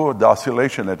a pure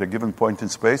oscillation at a given point in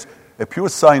space, a pure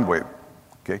sine wave,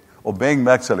 okay, obeying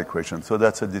Maxwell equation. So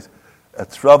that's a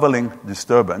traveling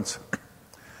disturbance.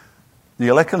 The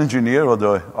electrical engineer or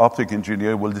the optic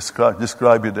engineer will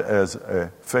describe it as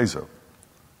a phasor.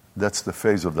 That's the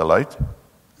phase of the light.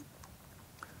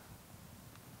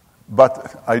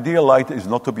 But ideal light is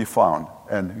not to be found.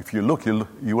 And if you look,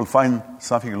 you will find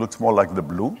something that looks more like the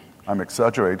blue. I'm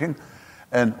exaggerating.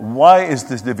 And why is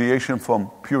this deviation from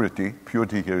purity?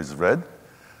 Purity here is red.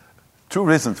 Two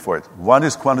reasons for it. One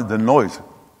is the noise.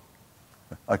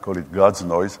 I call it God's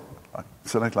noise.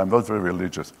 Incidentally, I'm not very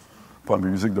religious. I'm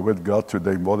using the word God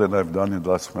today more than I've done in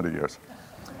the last 20 years.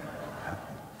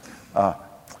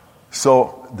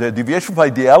 So the deviation from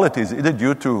ideality is either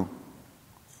due to,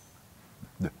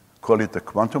 call it the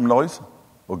quantum noise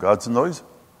or God's noise,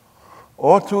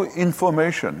 or to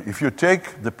information. If you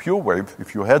take the pure wave,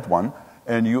 if you had one,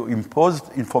 and you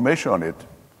imposed information on it,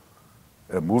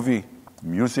 a movie,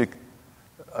 music,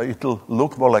 it'll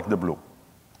look more like the blue.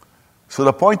 So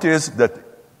the point is that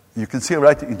you can see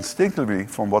right instinctively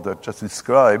from what I just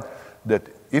described that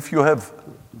if you have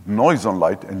noise on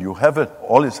light and you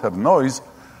always have noise,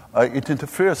 it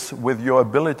interferes with your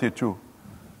ability to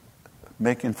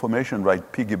make information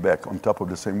piggyback on top of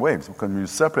the same waves. Because when you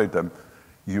separate them,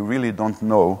 you really don't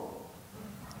know,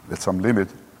 at some limit,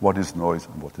 what is noise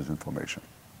and what is information.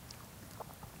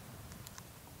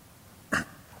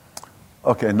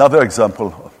 Okay, another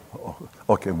example.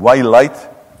 Okay, why light?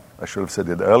 I should have said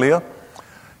it earlier.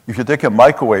 If you take a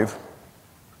microwave,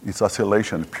 it's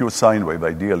oscillation, pure sine wave,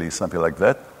 ideally, something like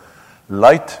that.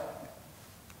 Light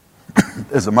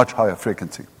is a much higher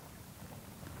frequency.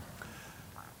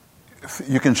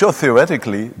 You can show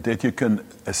theoretically that you can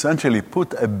essentially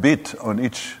put a bit on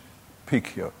each peak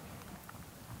here.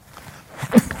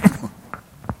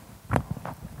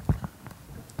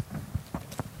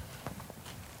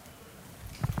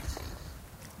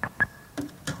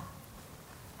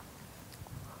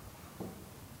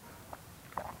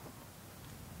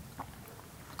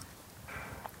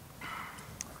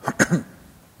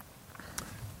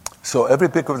 So every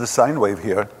peak of the sine wave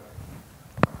here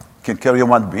can carry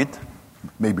one bit,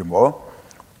 maybe more,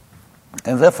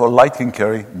 and therefore light can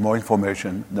carry more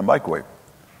information than the microwave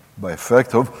by a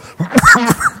factor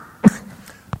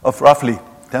of roughly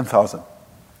 10,000.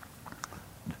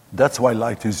 That's why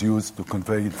light is used to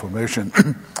convey information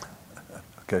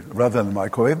okay, rather than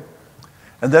microwave.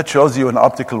 And that shows you an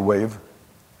optical wave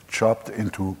chopped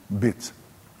into bits.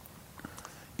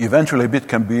 Eventually, a bit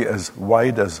can be as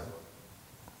wide as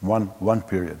one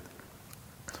period.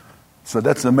 So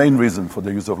that's the main reason for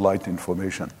the use of light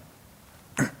information.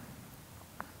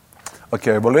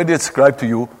 Okay, I've already described to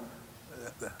you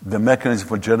the mechanism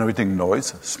for generating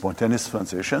noise, spontaneous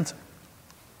transitions.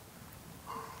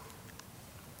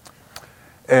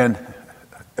 And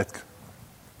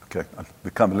I'll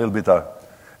become a little bit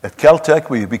at Caltech,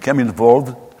 we became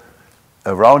involved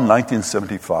around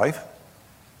 1975.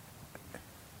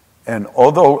 And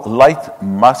although light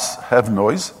must have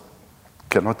noise,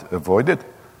 cannot avoid it,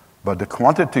 but the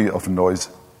quantity of noise,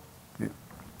 you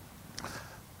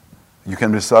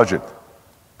can massage it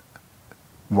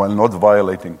while not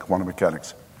violating quantum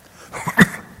mechanics.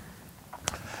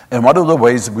 And one of the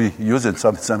ways we use in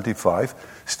 1975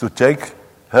 is to take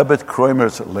Herbert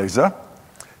Kroemer's laser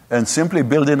and simply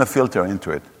build in a filter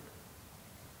into it.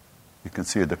 You can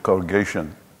see the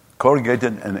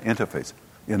corrugated and interface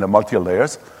in the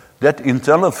multi-layers. That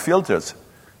internal filters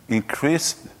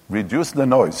reduce the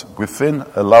noise within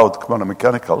allowed quantum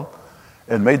mechanical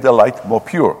and made the light more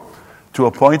pure. to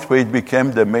a point where it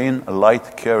became the main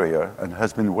light carrier and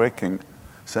has been working,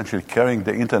 essentially carrying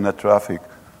the internet traffic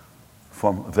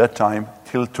from that time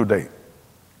till today.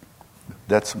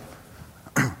 That's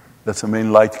the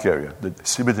main light carrier, the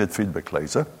distributed feedback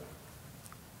laser.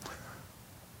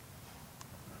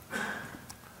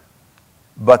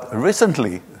 But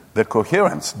recently, the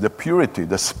coherence, the purity,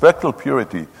 the spectral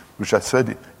purity, which I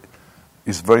said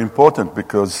is very important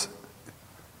because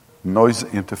noise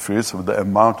interferes with the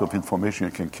amount of information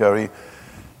you can carry,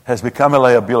 has become a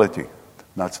liability.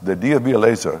 Now, the DFB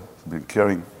laser has been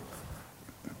carrying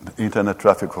internet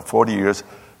traffic for 40 years,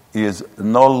 is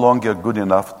no longer good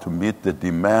enough to meet the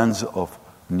demands of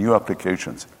new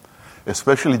applications,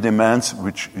 especially demands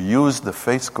which use the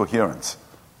phase coherence,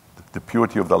 the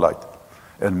purity of the light.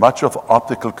 And much of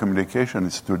optical communication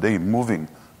is today moving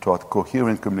toward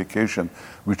coherent communication,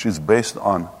 which is based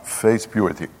on phase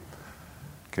purity.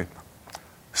 Okay.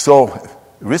 So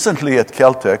recently at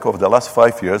Caltech, over the last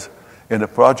 5 years, in a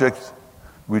project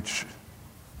which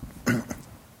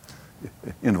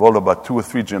involved about 2 or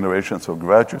 3 generations of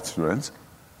graduate students,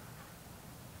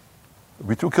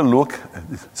 we took a look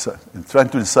and trying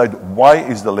to decide why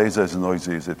is the laser as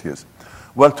noisy as it is.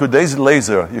 Well, today's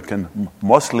laser, you can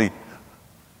mostly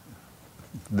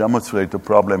demonstrate the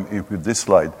problem with this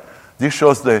slide. This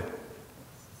shows the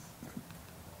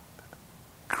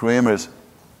Kramer's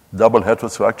double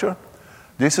heterostructure.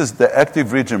 This is the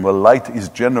active region where light is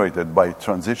generated by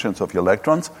transitions of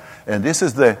electrons, and this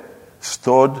is the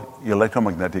stored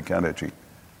electromagnetic energy.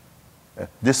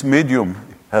 This medium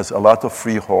has a lot of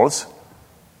free holes,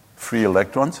 free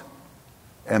electrons,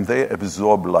 and they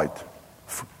absorb light.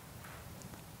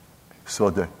 So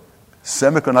the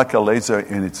semiconductor laser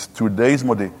in its today's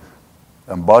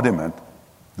embodiment,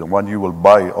 the one you will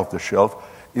buy off the shelf,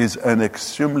 is an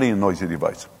extremely noisy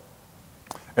device.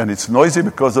 And it's noisy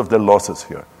because of the losses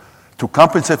here. To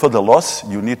compensate for the loss,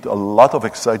 you need a lot of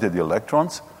excited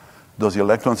electrons. Those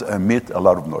electrons emit a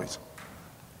lot of noise.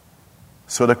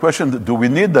 So the question, do we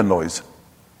need the noise?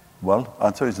 Well,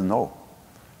 answer is no.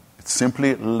 It's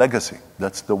simply legacy.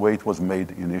 That's the way it was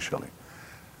made initially.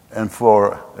 And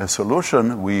for a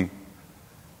solution, we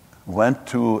went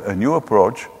to a new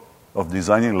approach of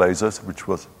designing lasers, which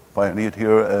was pioneered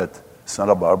here at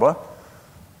Santa Barbara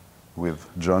with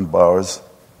John Bauer's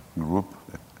group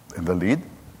in the lead.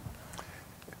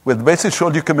 With basically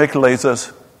showed you can make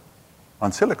lasers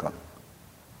on silicon.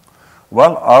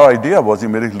 Well, our idea was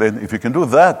immediately, if you can do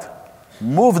that,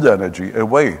 move the energy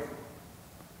away.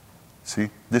 See,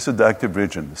 this is the active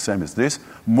region, the same as this.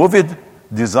 Move it,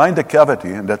 design the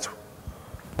cavity, and that's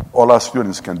all our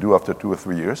students can do after 2 or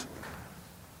 3 years,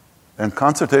 and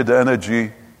concentrate the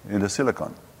energy in the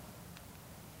silicon,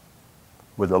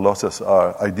 where the losses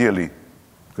are ideally,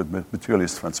 because material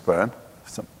is transparent,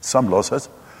 some losses.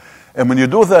 And when you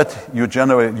do that,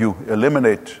 you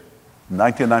eliminate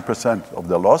 99% of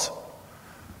the loss,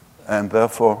 and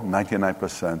therefore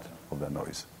 99% of the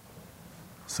noise.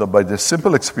 So by this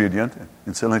simple expedient,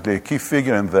 incidentally, a key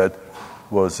figure in that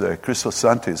was Christos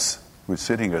Santis, who is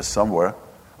sitting here somewhere.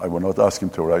 I will not ask him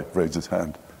to raise his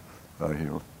hand.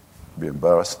 He'll be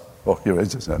embarrassed. Oh, he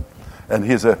raised his hand. And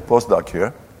he's a postdoc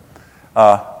here.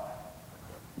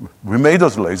 We made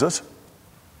those lasers.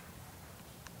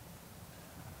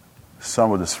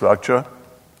 Some of the structure.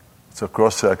 It's a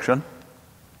cross-section.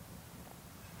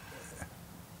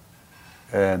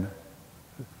 And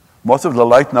most of the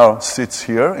light now sits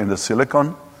here in the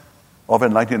silicon, over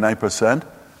 99%,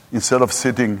 instead of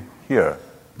sitting here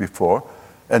before.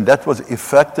 And that was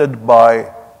affected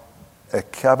by a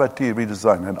cavity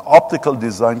redesign, an optical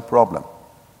design problem,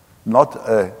 not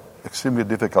an extremely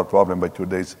difficult problem by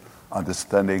today's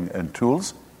understanding and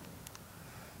tools.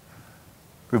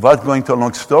 Without going to a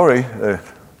long story,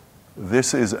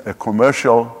 this is a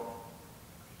commercial,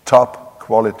 top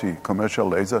quality commercial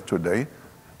laser today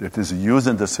that is used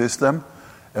in the system.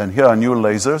 And here are new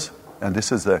lasers, and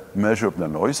this is a measure of the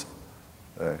noise,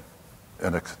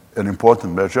 an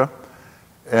important measure.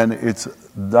 And it's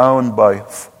down by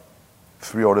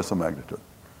 3 orders of magnitude,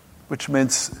 which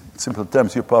means, in simple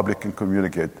terms, you probably can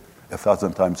communicate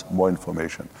 1,000 times more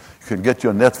information. You can get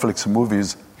your Netflix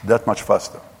movies that much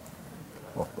faster.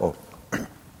 Oh.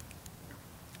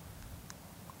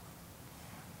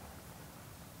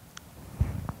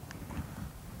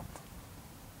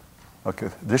 Okay,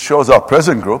 this shows our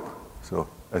present group. So,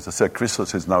 as I said,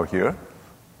 Christos is now here.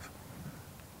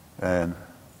 And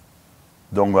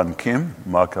Dongwan Kim,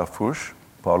 Mark Afouche,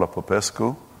 Paula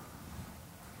Popescu,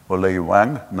 Olei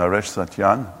Wang, Naresh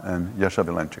Satyan, and Yasha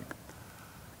Vilenchik.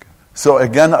 Okay. So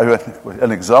again,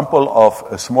 an example of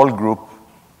a small group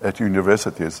at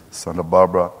universities, Santa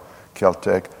Barbara,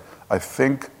 Caltech, I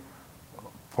think,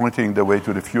 pointing the way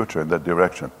to the future in that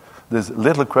direction. There's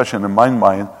little question in my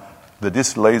mind that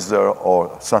this laser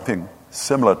or something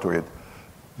similar to it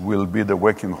will be the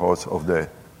working horse of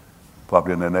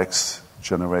probably the next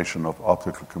generation of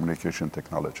optical communication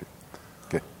technology.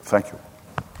 Okay, thank you.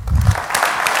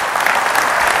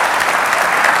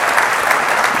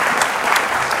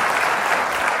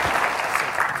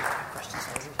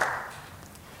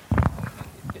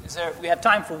 We have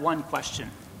time for one question.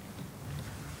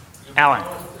 Alan. I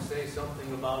want to say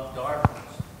something about darkness.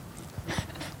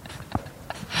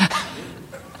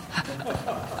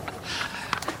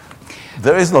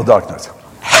 There is no darkness.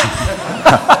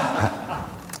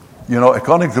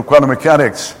 According to quantum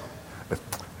mechanics,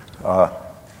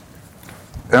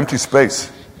 empty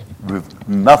space with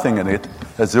nothing in it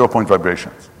has 0-point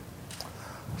vibrations.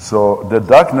 So the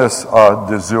darkness are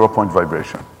the 0-point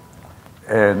vibration.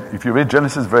 And if you read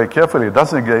Genesis very carefully,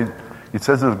 it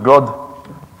says that God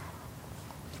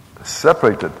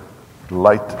separated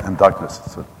light and darkness.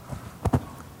 So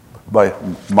by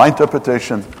my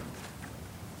interpretation,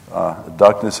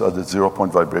 darkness are the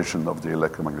 0-point vibration of the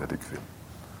electromagnetic field.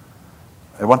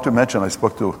 I want to mention, I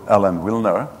spoke to Alan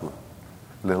Wilner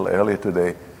a little earlier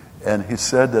today, and he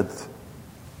said that,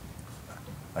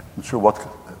 I'm not sure what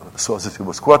sources he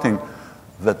was quoting,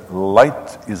 that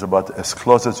light is about as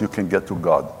close as you can get to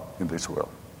God in this world.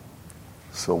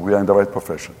 So we are in the right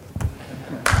profession.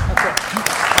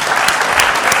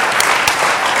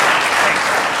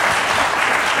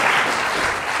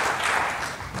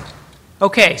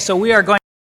 Okay, so we are going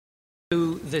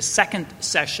to the second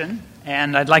session,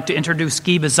 and I'd like to introduce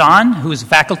Guy Bazan, who is a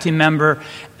faculty member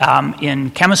in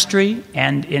chemistry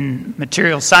and in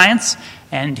material science,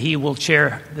 and he will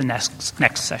chair the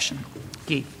next session.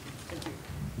 Guy.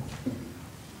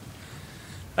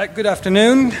 Good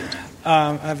afternoon.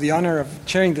 I have the honor of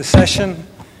chairing the session,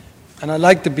 and I'd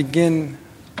like to begin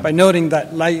by noting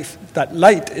that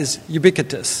light is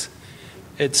ubiquitous.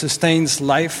 It sustains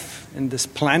life in this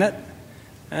planet,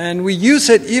 and we use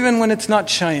it even when it's not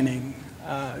shining,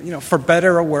 for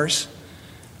better or worse.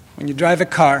 When you drive a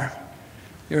car,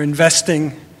 you're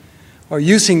investing or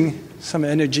using some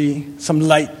energy, some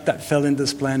light that fell in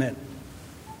this planet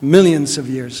millions of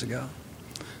years ago.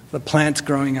 The plants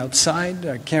growing outside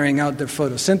are carrying out their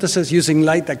photosynthesis using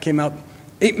light that came out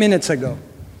 8 minutes ago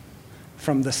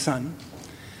from the sun.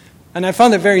 And I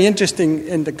found it very interesting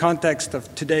in the context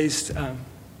of today's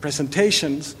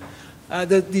presentations,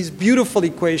 these beautiful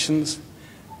equations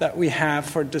that we have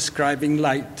for describing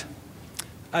light.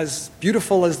 As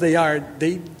beautiful as they are,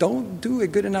 they don't do a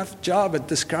good enough job at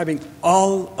describing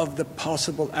all of the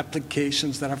possible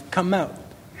applications that have come out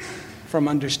from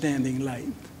understanding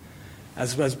light,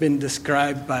 as has been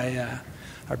described by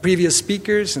our previous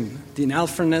speakers, and Dean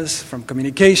Alfernez, from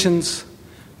communications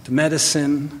to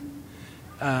medicine,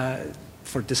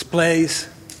 for displays,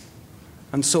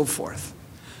 and so forth.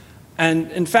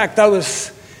 And in fact, I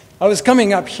was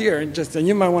coming up here, and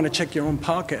you might want to check your own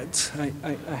pockets.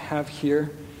 I have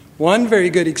here one very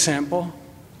good example.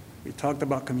 We talked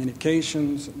about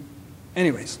communications.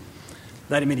 Anyways,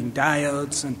 light-emitting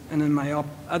diodes, and in my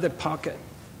other pocket,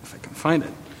 if I can find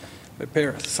it, a pair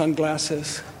of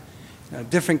sunglasses, a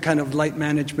different kind of light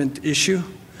management issue,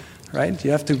 right?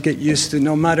 You have to get used to,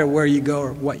 no matter where you go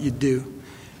or what you do,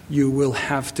 you will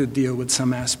have to deal with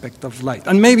some aspect of light.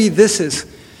 And maybe this is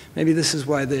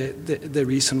why the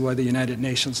reason why the United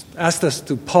Nations asked us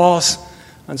to pause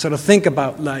and sort of think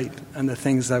about light and the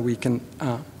things that we can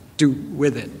do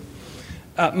with it.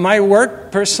 My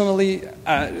work personally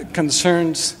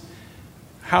concerns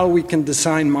how we can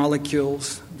design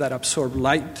molecules that absorb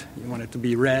light. You want it to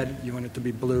be red, you want it to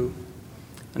be blue.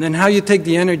 And then how you take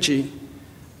the energy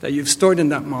that you've stored in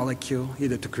that molecule,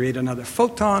 either to create another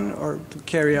photon or to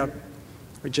carry out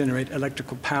or generate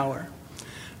electrical power.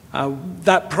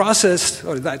 That process,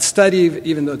 or that study,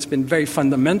 even though it's been very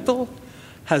fundamental,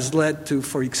 has led to,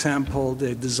 for example,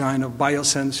 the design of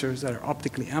biosensors that are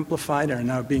optically amplified and are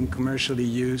now being commercially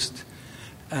used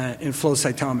in flow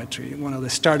cytometry, one of the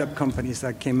startup companies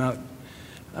that came out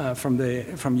from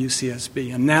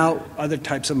UCSB, and now other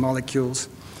types of molecules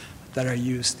that are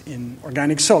used in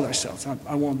organic solar cells.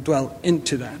 I won't dwell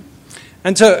into that.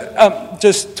 And so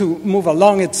just to move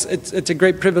along, it's a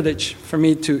great privilege for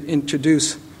me to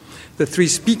introduce the three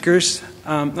speakers,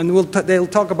 and they'll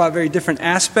talk about very different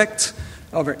aspects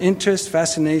of our interest,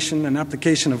 fascination, and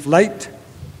application of light.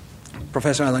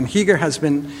 Professor Alan Heeger has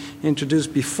been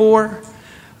introduced before.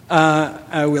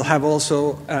 We'll have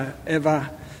also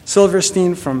Eva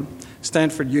Silverstein from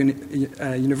Stanford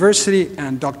University,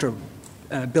 and Dr.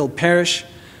 Bill Parrish,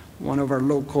 one of our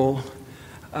local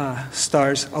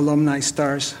stars, alumni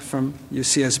stars from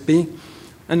UCSB.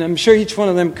 And I'm sure each one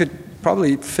of them could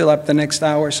probably fill up the next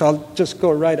hour, so I'll just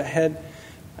go right ahead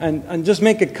and just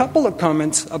make a couple of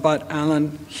comments about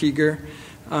Alan Heeger.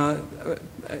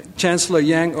 Chancellor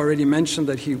Yang already mentioned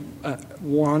that he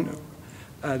won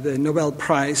the Nobel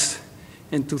Prize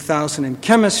in 2000 in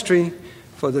chemistry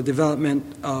for the development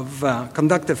of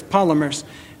conductive polymers.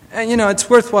 And, it's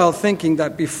worthwhile thinking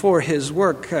that before his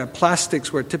work,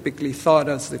 plastics were typically thought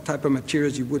as the type of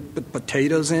materials you would put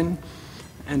potatoes in.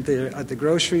 And at the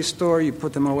grocery store, you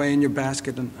put them away in your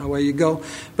basket and away you go.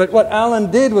 But what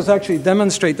Alan did was actually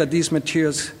demonstrate that these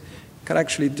materials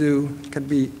could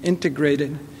be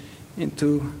integrated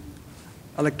into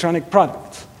electronic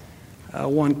products.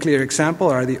 One clear example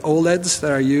are the OLEDs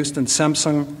that are used in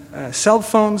Samsung cell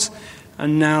phones,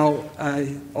 and now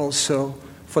also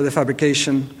for the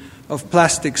fabrication of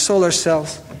plastic solar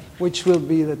cells, which will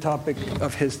be the topic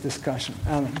of his discussion.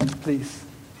 Alan, please.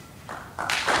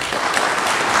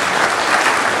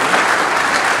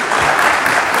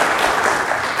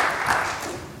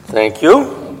 Thank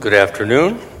you. Good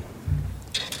afternoon.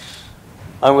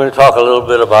 I'm going to talk a little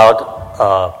bit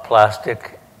about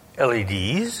plastic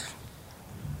LEDs,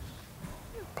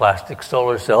 plastic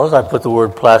solar cells. I put the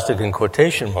word plastic in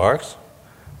quotation marks.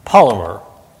 Polymer.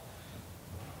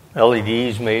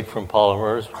 LEDs made from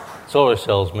polymers, solar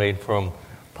cells made from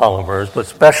polymers, but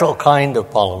special kind of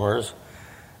polymers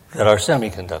that are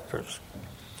semiconductors.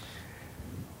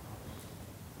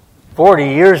 40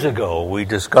 years ago, we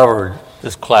discovered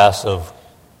this class of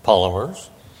polymers.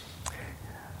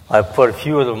 I've put a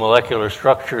few of the molecular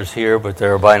structures here, but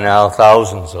there are by now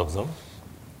thousands of them.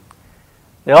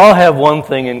 They all have one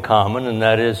thing in common, and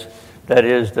that is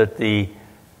that the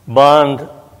bond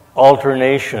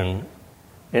alternation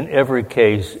in every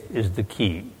case is the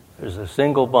key. There's a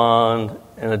single bond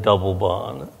and a double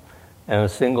bond, and a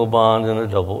single bond and a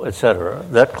double, etc.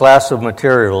 That class of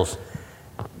materials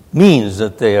means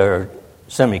that they are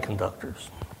semiconductors.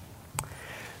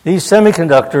 These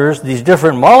semiconductors, these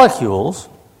different molecules,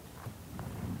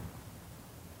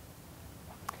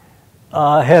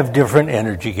 have different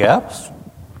energy gaps.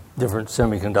 Different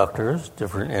semiconductors,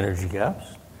 different energy gaps.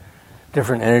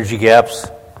 Different energy gaps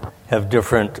have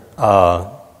different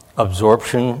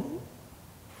absorption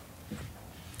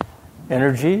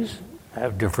energies,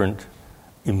 have different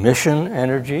emission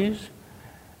energies.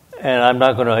 And I'm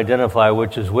not going to identify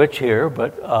which is which here,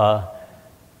 but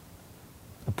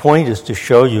the point is to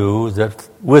show you that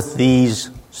with these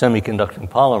semiconducting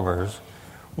polymers,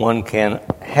 one can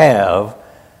have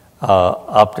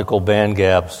optical band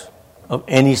gaps of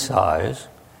any size,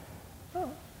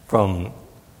 from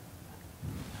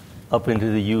up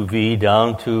into the UV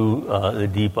down to the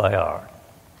deep IR.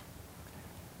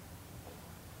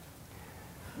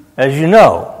 As you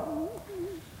know,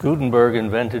 Gutenberg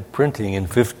invented printing in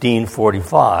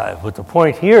 1545, but the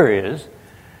point here is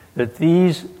that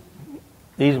these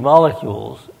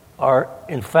molecules are,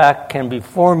 in fact, can be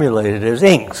formulated as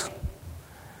inks,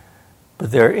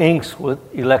 but they're inks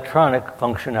with electronic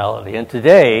functionality. And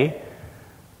today,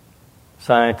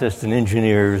 scientists and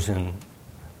engineers in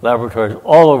laboratories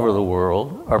all over the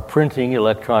world are printing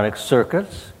electronic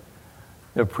circuits,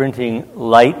 they're printing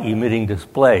light-emitting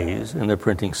displays, and they're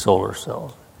printing solar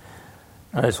cells.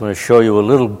 I just want to show you a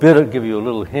little bit, give you a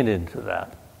little hint into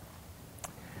that.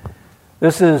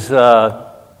 This is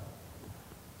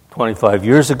 25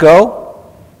 years ago.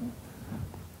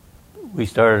 We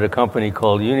started a company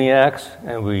called Uniax,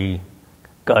 and we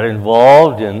got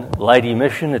involved in light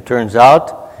emission. It turns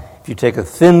out, if you take a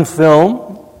thin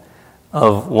film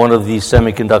of one of these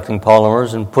semiconducting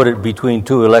polymers and put it between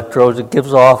two electrodes, it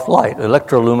gives off light,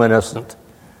 electroluminescent,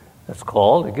 that's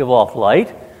called. It gives off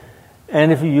light.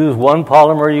 And if you use one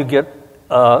polymer, you get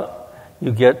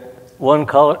one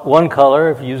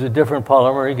color. If you use a different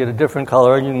polymer, you get a different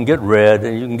color, and you can get red,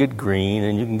 and you can get green,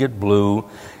 and you can get blue.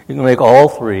 You can make all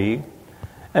three.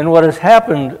 And what has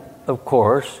happened, of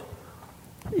course,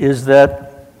 is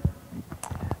that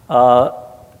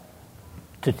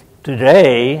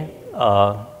today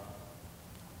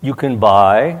you can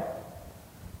buy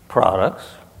products,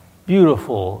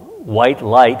 beautiful white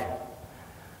light.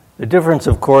 The difference,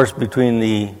 of course, between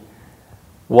the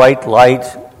white light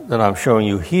that I'm showing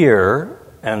you here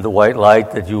and the white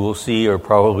light that you will see or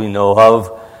probably know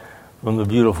of from the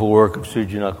beautiful work of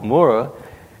Shuji Nakamura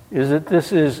is that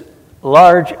this is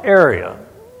large area.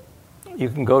 You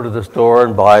can go to the store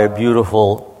and buy a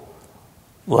beautiful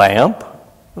lamp.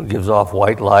 It gives off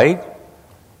white light,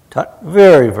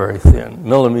 very, very thin,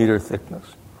 millimeter thickness.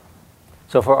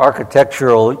 So for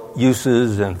architectural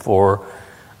uses and for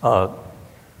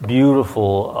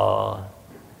beautiful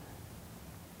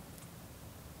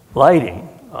lighting,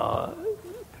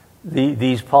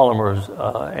 these polymers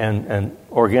and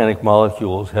organic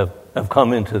molecules have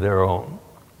come into their own.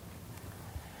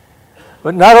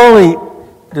 But not only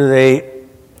do they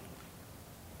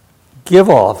give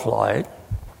off light,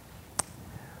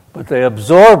 but they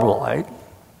absorb light,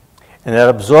 and that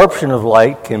absorption of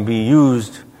light can be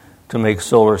used to make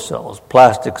solar cells,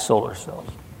 plastic solar cells.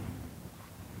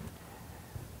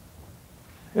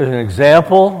 As an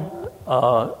example,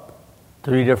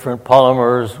 3 different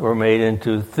polymers were made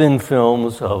into thin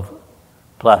films of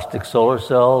plastic solar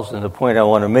cells, and the point I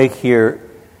want to make here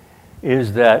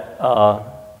is that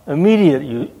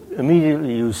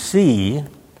immediately you see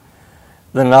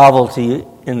the novelty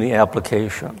in the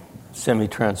application.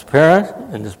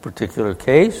 Semi-transparent in this particular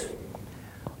case,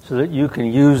 so that you can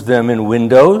use them in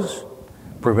windows,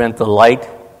 prevent the light,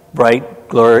 bright,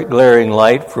 glaring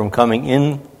light from coming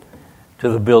in to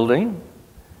the building,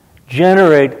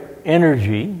 generate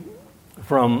energy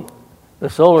from the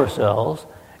solar cells,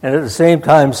 and at the same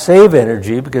time save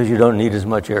energy because you don't need as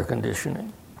much air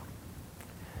conditioning.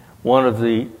 One of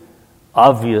the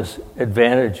obvious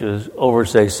advantages over,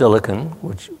 say, silicon,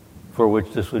 for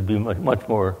which this would be much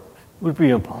more, would be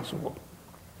impossible.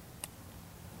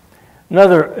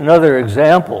 Another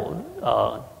example,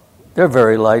 they're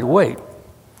very lightweight.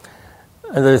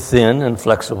 They're thin and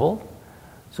flexible.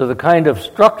 So the kind of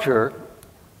structure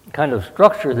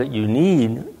that you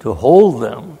need to hold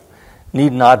them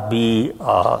need not be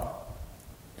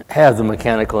have the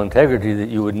mechanical integrity that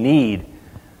you would need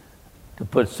to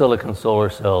put silicon solar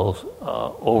cells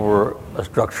over a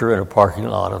structure in a parking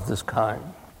lot of this kind.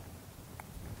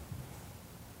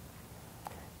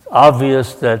 It's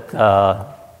obvious that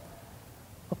a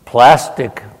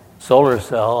plastic solar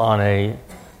cell on a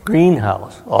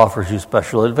greenhouse offers you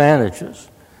special advantages.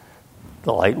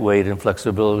 The lightweight and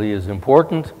flexibility is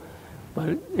important,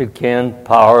 but it can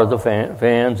power the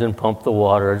fans and pump the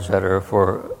water, etc.,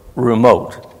 for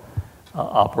remote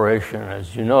operation.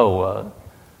 As you know,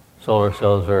 solar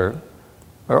cells are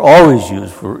always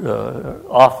used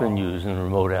often used in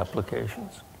remote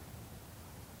applications.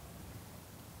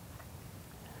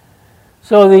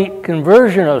 So the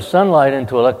conversion of sunlight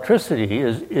into electricity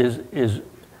is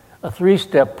a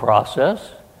 3-step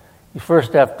process. You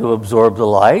first have to absorb the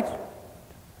light.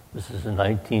 This is a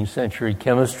 19th century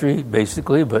chemistry,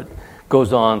 basically, but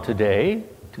goes on today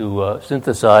to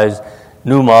synthesize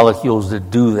new molecules that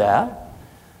do that.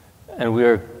 And we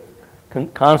are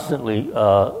constantly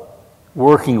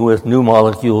working with new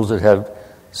molecules that have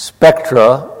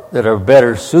spectra that are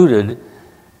better suited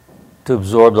to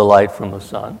absorb the light from the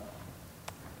sun.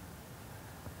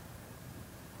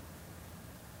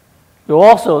 You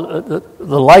also,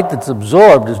 the light that's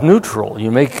absorbed is neutral.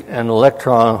 You make an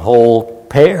electron-hole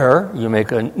pair, you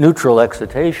make a neutral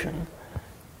excitation.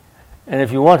 And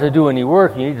if you want to do any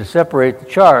work, you need to separate the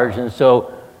charge. And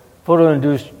so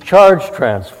photoinduced charge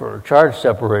transfer, charge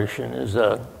separation, is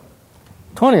a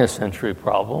 20th century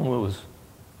problem. It was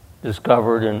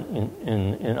discovered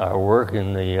in our work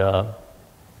in the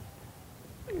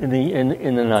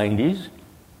 90s.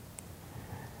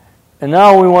 And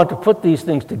now we want to put these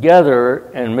things together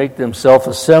and make them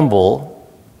self-assemble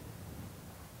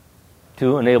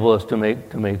to enable us to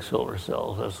make solar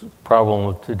cells. That's the problem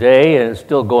of today, and it's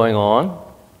still going on.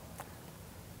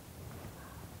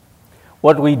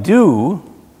 What we do,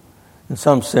 in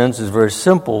some sense, is very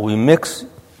simple. We mix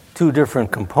 2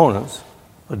 different components,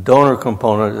 a donor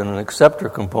component and an acceptor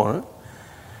component,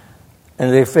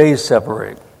 and they phase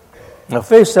separate. Now,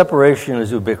 phase separation is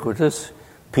ubiquitous.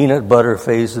 Peanut butter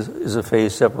phase is a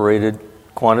phase-separated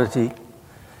quantity.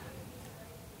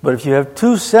 But if you have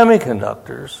 2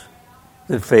 semiconductors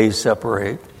that phase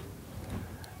separate,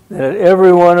 then at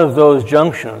every one of those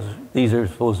junctions, these are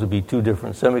supposed to be 2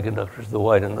 different semiconductors, the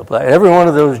white and the black. At every one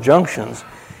of those junctions,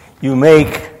 you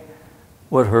make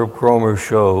what Herb Kromer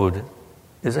showed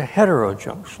is a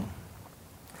heterojunction.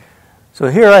 So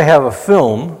here I have a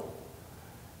film,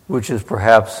 which is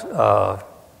perhaps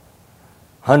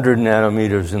 100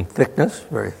 nanometers in thickness,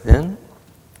 very thin.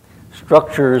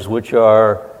 Structures which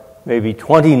are maybe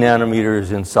 20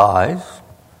 nanometers in size.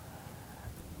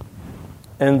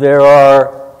 And there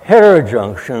are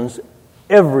heterojunctions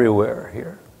everywhere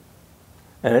here.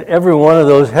 And at every one of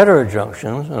those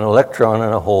heterojunctions, an electron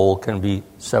and a hole can be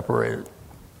separated.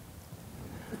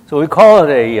 So we call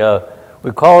it a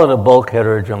bulk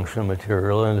heterojunction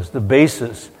material, and it's the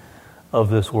basis of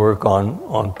this work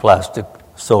on plastic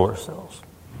solar cells.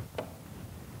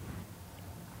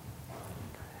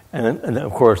 And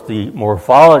of course, the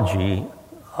morphology,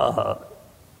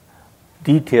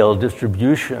 detailed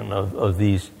distribution of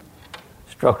these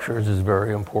structures is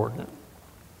very important.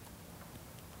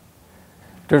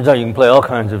 Turns out you can play all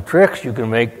kinds of tricks. You can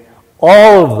make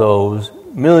all of those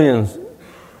billions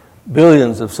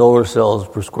of solar cells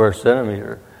per square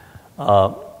centimeter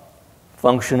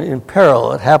function in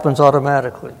parallel. It happens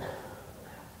automatically.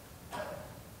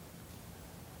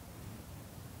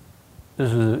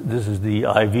 This is the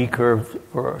IV curve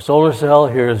for a solar cell.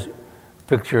 Here's a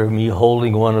picture of me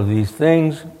holding one of these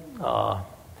things.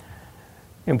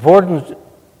 Important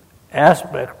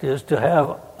aspect is to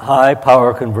have high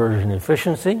power conversion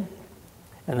efficiency,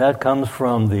 and that comes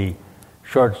from the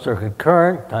short circuit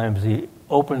current times the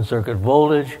open circuit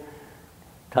voltage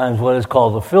times what is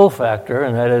called the fill factor,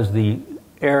 and that is the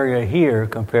area here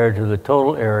compared to the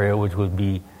total area, which would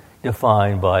be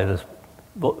defined by this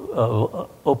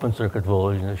open circuit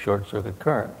voltage and the short circuit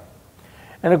current.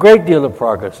 And a great deal of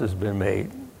progress has been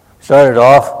made. Started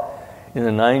off in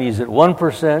the 90s at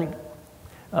 1%.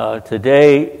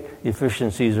 Today, the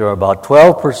efficiencies are about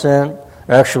 12%.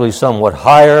 They're actually somewhat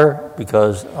higher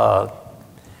because the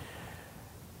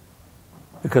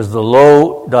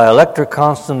low dielectric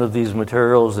constant of these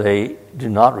materials, they do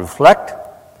not reflect,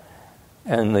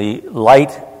 and the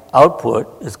light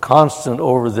output is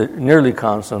nearly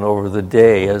constant over the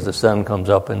day as the sun comes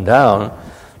up and down.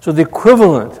 So the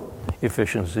equivalent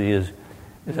efficiency is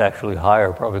actually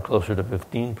higher, probably closer to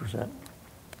 15%.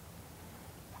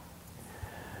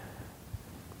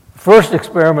 First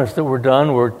experiments that were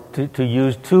done were to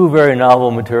use two very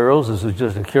novel materials. This was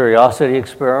just a curiosity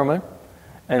experiment,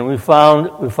 and we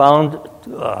found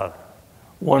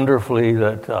wonderfully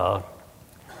that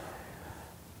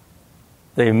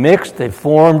they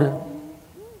formed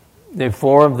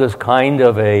this kind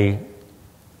of a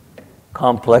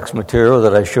complex material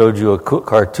that I showed you a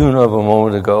cartoon of a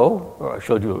moment ago, or I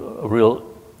showed you a real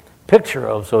picture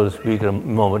of, so to speak, a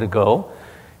moment ago.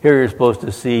 Here you're supposed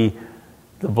to see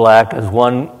the black as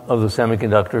one of the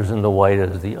semiconductors and the white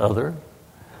as the other.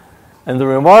 And the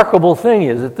remarkable thing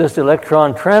is that this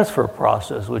electron transfer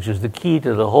process, which is the key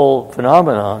to the whole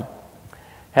phenomenon,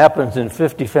 happens in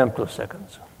 50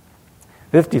 femtoseconds.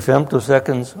 50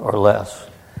 femtoseconds or less.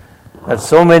 That's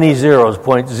so many zeros,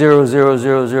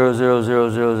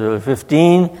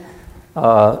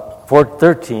 0.00000000015,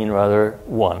 13 rather,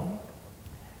 1.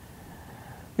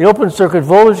 The open circuit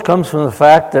voltage comes from the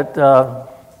fact that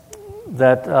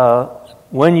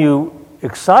when you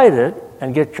excite it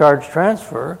and get charge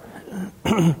transfer,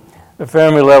 the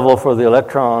Fermi level for the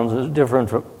electrons is different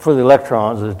than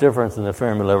the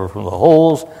Fermi level from the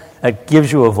holes. That gives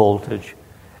you a voltage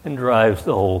and drives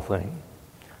the whole thing.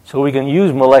 So we can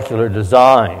use molecular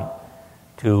design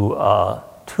to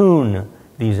tune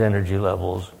these energy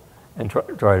levels and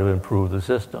try to improve the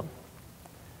system.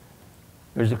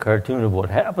 Here's a cartoon of what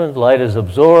happens. Light is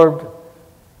absorbed.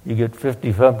 You get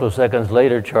 50 femtoseconds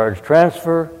later charge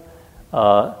transfer.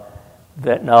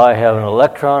 That now I have an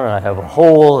electron and I have a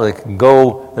hole. They can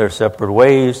go their separate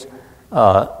ways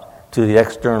to the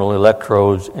external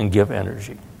electrodes and give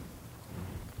energy.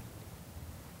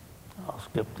 I'll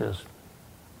skip this.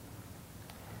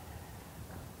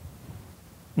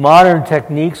 Modern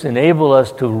techniques enable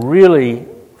us to really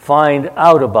find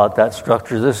out about that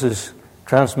structure. This is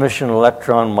transmission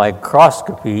electron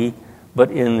microscopy,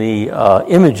 but in the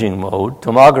imaging mode,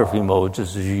 tomography mode,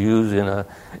 just as you use in an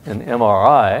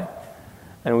MRI.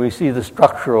 And we see the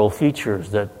structural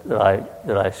features that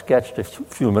I sketched a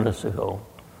few minutes ago.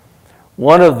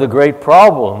 One of the great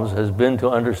problems has been to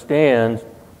understand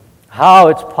how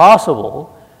it's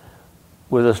possible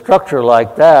with a structure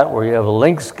like that, where you have a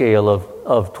length scale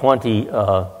of 20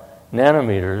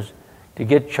 nanometers, to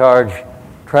get charge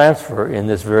transfer in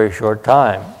this very short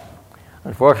time.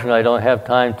 Unfortunately, I don't have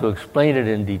time to explain it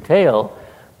in detail,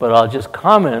 but I'll just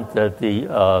comment that the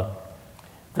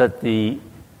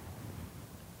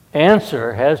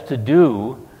answer has to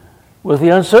do with the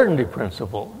uncertainty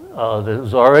principle that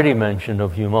was already mentioned a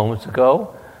few moments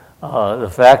ago. The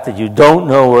fact that you don't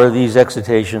know where these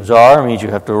excitations are means you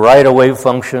have to write a wave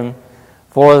function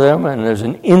for them, and there's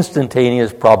an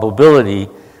instantaneous probability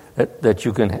that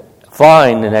you can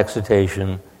find an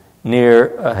excitation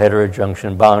near a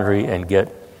heterojunction boundary and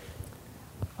get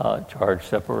charge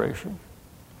separation.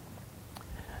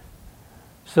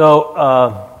 So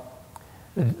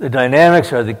the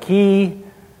dynamics are the key.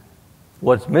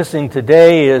 What's missing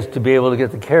today is to be able to get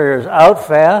the carriers out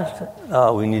fast.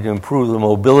 We need to improve the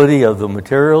mobility of the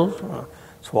materials.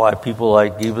 That's why people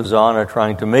like Guy Bazin are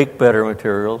trying to make better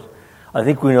materials. I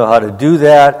think we know how to do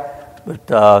that, but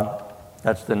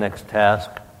that's the next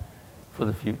task for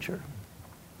the future.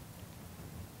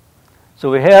 So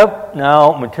we have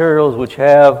now materials which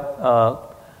have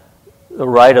the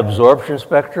right absorption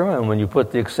spectrum, and when you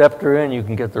put the acceptor in, you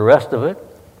can get the rest of it.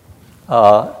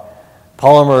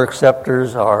 Polymer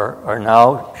acceptors are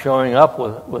now showing up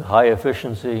with high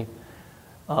efficiency.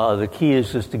 The key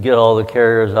is just to get all the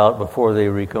carriers out before they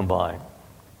recombine.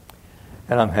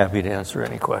 And I'm happy to answer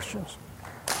any questions.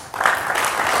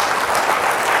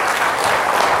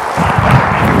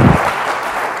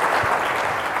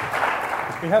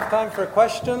 We have time for a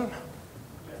question.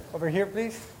 Over here,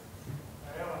 please.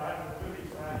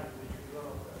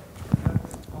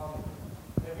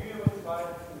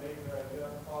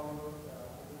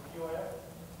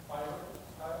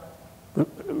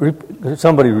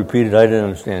 Somebody repeat it. I didn't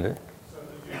understand it. So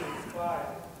did you try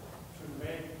to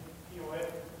make POF with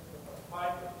a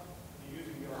fiber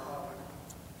using your fiber?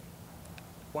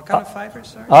 What kind of fiber,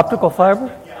 sir? Optical fiber?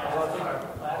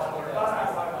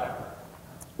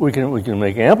 We can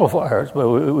make amplifiers, but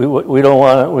we don't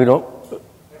want to. We don't.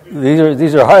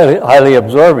 These are highly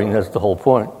absorbing. That's the whole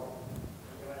point.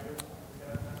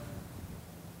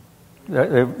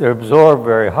 They're absorbed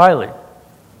very highly.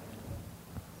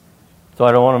 So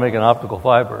I don't want to make an optical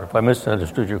fiber. If I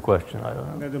misunderstood your question, I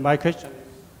don't know. My question.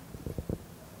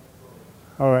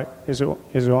 All right, is it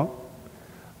on?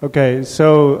 Okay,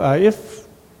 so if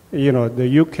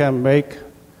you can make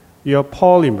your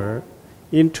polymer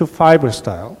into fiber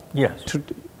style. Yes.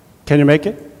 Can you make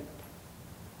it?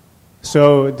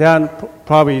 So then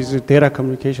probably is the data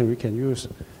communication we can use.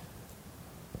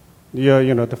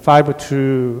 The fiber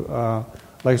to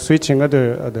like switching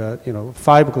other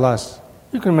fiberglass.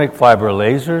 You can make fiber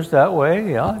lasers that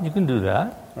way. Yeah, you can do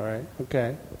that. All right.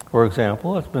 Okay. For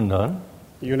example, it's been done.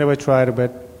 You never tried,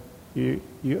 but you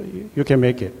can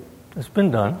make it. It's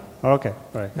been done. Okay.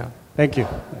 All right. Yeah. Thank you.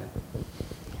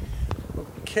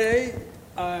 Okay.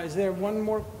 Is there one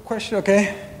more question?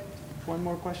 Okay. One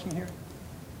more question here.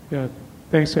 Yeah.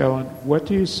 Thanks, Alan. What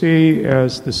do you see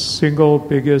as the single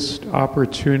biggest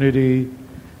opportunity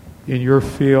in your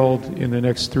field in the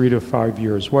next 3 to 5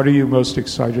 years? What are you most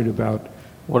excited about?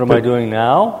 What am I doing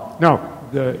now? No,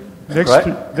 the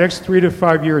next 3 to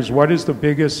 5 years, what is the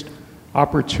biggest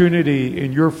opportunity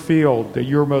in your field that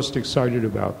you're most excited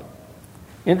about?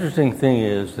 Interesting thing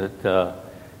is that the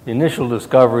initial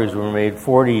discoveries were made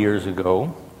 40 years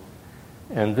ago,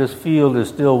 and this field is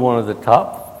still one of the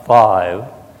top 5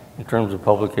 in terms of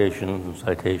publications and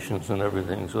citations and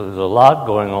everything. So there's a lot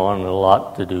going on and a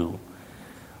lot to do.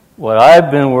 What I've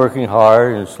been working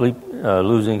hard and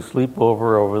losing sleep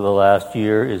over the last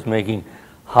year is making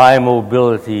high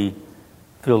mobility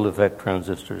field effect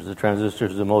transistors. The transistor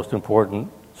is the most important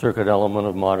circuit element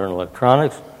of modern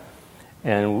electronics,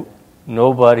 and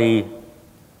nobody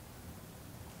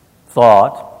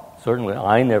thought, certainly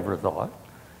I never thought,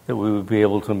 that we would be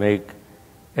able to make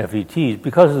FETs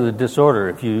because of the disorder.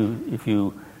 If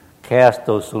you cast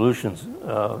those solutions,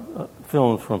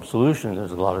 films from solutions,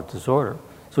 there's a lot of disorder.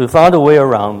 So we found a way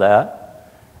around that,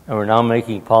 and we're now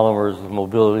making polymers with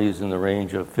mobilities in the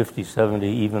range of 50, 70,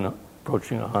 even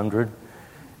approaching 100.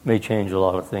 May change a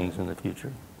lot of things in the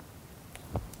future.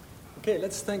 Okay,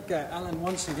 let's thank Alan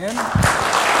once again.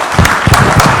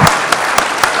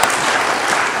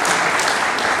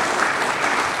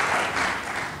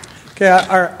 Okay,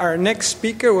 our next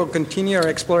speaker will continue our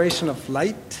exploration of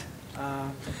light.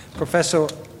 Professor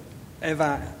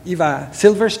Eva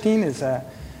Silverstein is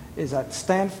at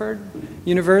Stanford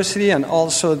University and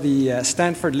also the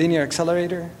Stanford Linear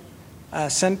Accelerator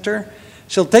Center.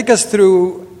 She'll take us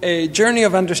through a journey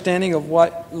of understanding of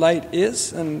what light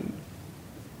is and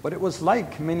what it was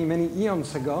like many, many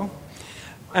eons ago.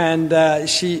 And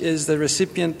she is the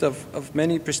recipient of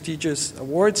many prestigious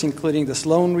awards, including the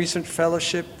Sloan Research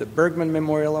Fellowship, the Bergman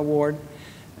Memorial Award,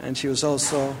 and she was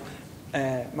also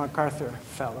a MacArthur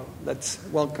Fellow. Let's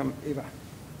welcome Eva.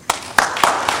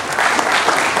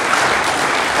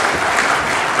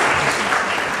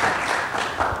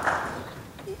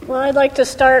 Well, I'd like to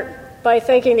start by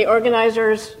thanking the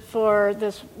organizers for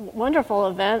this wonderful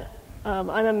event. I'm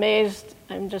amazed,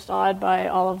 I'm just awed by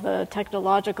all of the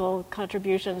technological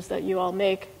contributions that you all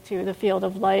make to the field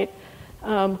of light.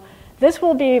 This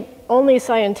will be only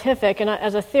scientific, and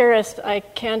as a theorist, I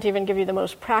can't even give you the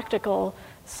most practical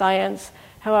science.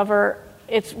 However,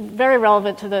 it's very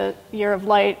relevant to the year of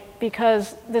light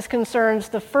because this concerns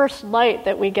the first light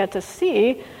that we get to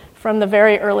see from the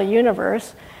very early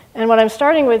universe. And what I'm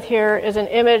starting with here is an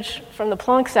image from the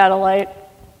Planck satellite,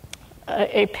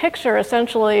 a picture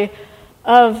essentially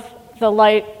of the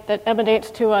light that emanates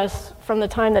to us from the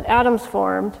time that atoms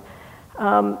formed,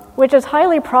 which is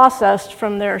highly processed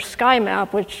from their sky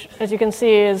map, which, as you can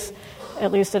see, is,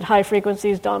 at least at high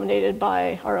frequencies, dominated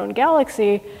by our own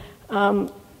galaxy.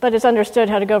 But it's understood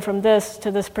how to go from this to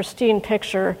this pristine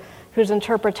picture whose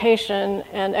interpretation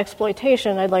and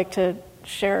exploitation I'd like to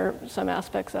share some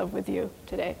aspects of with you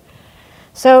today.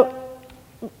 So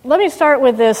let me start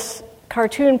with this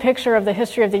cartoon picture of the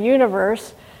history of the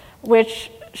universe,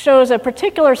 which shows a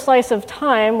particular slice of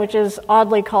time, which is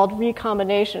oddly called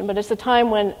recombination, but it's the time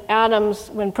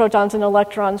when protons and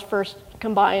electrons first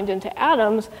combined into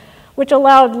atoms, which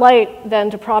allowed light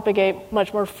then to propagate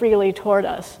much more freely toward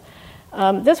us.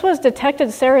 This was detected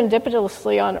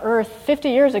serendipitously on Earth 50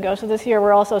 years ago, so this year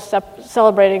we're also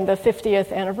celebrating the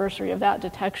 50th anniversary of that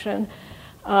detection.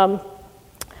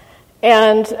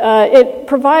 It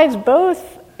provides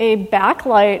both a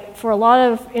backlight for a lot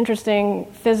of interesting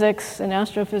physics and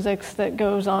astrophysics that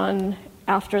goes on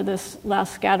after this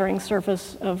last scattering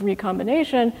surface of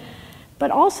recombination, but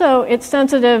also it's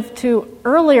sensitive to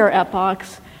earlier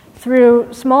epochs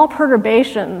through small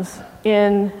perturbations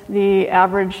in the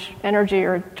average energy,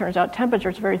 or it turns out temperature,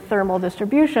 it's a very thermal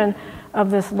distribution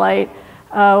of this light,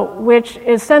 which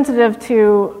is sensitive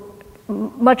to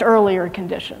much earlier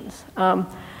conditions.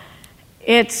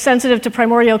 It's sensitive to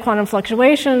primordial quantum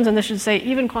fluctuations, and this should say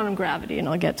even quantum gravity, and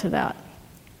I'll get to that.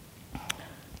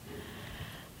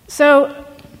 So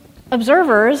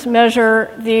observers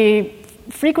measure the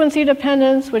frequency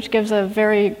dependence, which gives a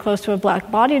very close to a black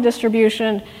body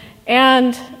distribution,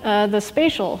 and the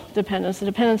spatial dependence, the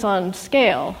dependence on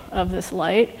scale of this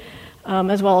light,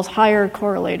 as well as higher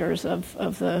correlators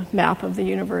of the map of the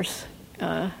universe,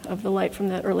 of the light from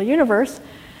the early universe.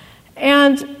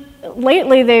 And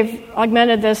lately, they've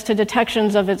augmented this to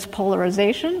detections of its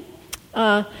polarization.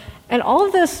 And all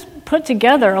of this put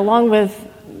together, along with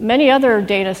many other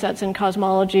data sets in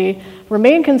cosmology,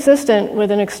 remain consistent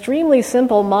with an extremely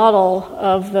simple model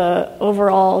of the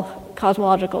overall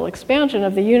cosmological expansion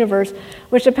of the universe,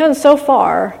 which depends so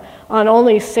far on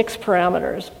only 6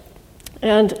 parameters.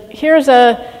 And here's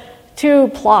two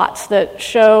plots that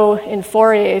show in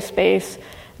Fourier space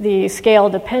the scale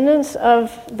dependence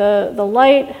of the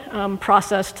light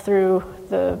processed through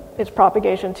its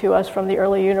propagation to us from the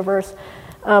early universe,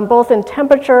 both in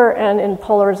temperature and in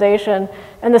polarization.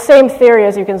 And the same theory,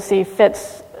 as you can see,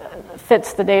 fits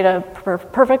the data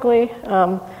perfectly,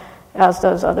 as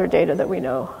does other data that we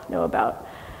know about.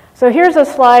 So here's a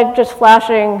slide just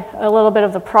flashing a little bit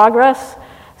of the progress.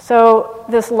 So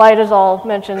this light, as I'll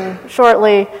mention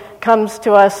shortly, comes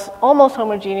to us almost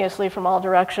homogeneously from all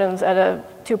directions at a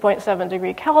 2.7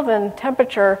 degree Kelvin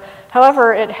temperature.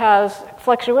 However, it has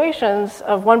fluctuations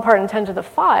of 1 part in 10 to the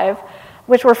 5,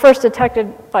 which were first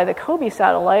detected by the COBE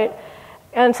satellite.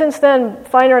 And since then,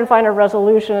 finer and finer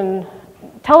resolution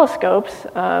telescopes,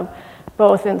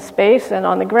 both in space and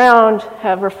on the ground,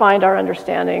 have refined our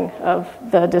understanding of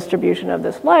the distribution of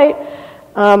this light,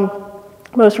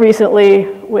 most recently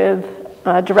with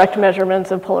direct measurements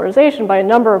of polarization by a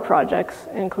number of projects,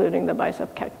 including the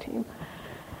BICEP Keck team.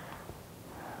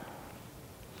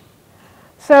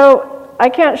 So I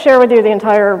can't share with you the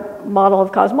entire model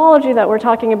of cosmology that we're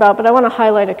talking about, but I want to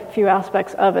highlight a few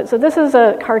aspects of it. So this is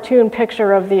a cartoon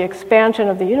picture of the expansion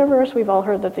of the universe. We've all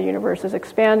heard that the universe is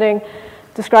expanding,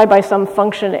 described by some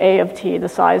function a of t. The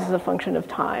size is a function of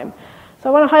time. So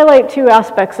I want to highlight 2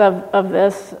 aspects of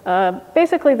this.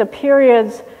 Basically, the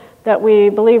periods that we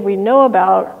believe we know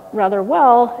about rather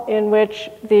well, in which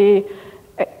the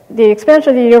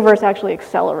expansion of the universe actually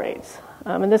accelerates.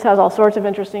 And this has all sorts of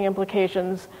interesting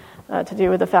implications to do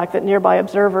with the fact that nearby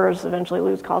observers eventually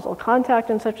lose causal contact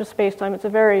in such a space-time. It's a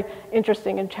very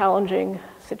interesting and challenging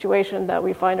situation that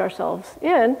we find ourselves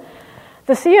in.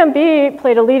 The CMB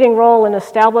played a leading role in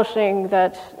establishing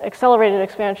that accelerated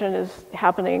expansion is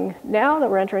happening now, that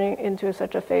we're entering into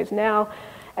such a phase now,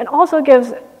 and also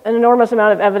gives an enormous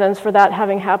amount of evidence for that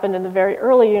having happened in the very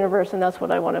early universe, and that's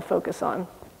what I want to focus on.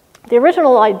 The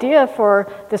original idea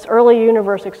for this early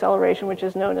universe acceleration, which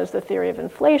is known as the theory of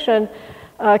inflation,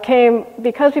 came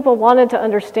because people wanted to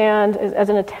understand, as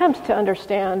an attempt to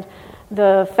understand,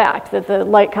 the fact that the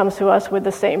light comes to us with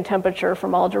the same temperature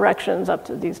from all directions up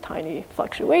to these tiny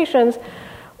fluctuations,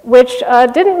 which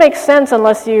didn't make sense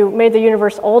unless you made the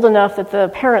universe old enough that the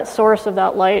parent source of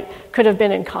that light could have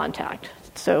been in contact.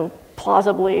 So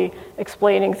plausibly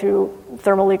explaining through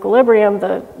thermal equilibrium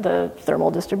the thermal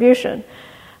distribution.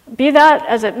 Be that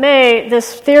as it may,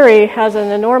 this theory has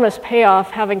an enormous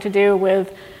payoff having to do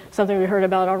with something we heard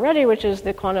about already, which is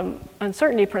the quantum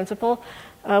uncertainty principle,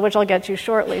 which I'll get to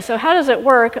shortly. So how does it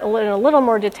work? In a little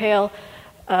more detail,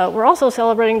 we're also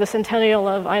celebrating the centennial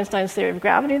of Einstein's theory of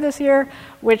gravity this year,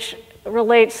 which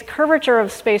relates curvature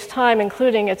of space-time,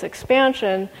 including its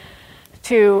expansion,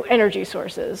 to energy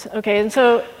sources. Okay, and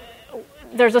so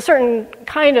there's a certain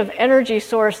kind of energy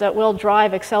source that will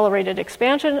drive accelerated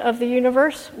expansion of the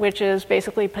universe, which is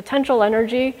basically potential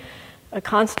energy, a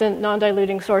constant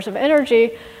non-diluting source of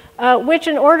energy.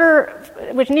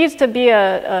 which needs to be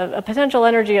a potential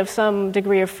energy of some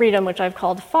degree of freedom, which I've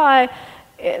called phi,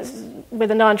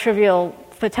 with a non-trivial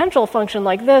potential function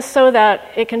like this, so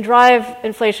that it can drive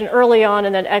inflation early on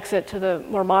and then exit to the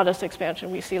more modest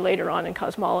expansion we see later on in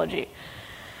cosmology.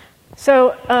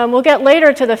 So we'll get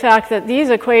later to the fact that these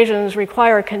equations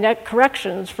require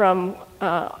corrections from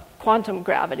quantum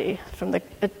gravity, from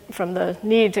the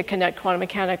need to connect quantum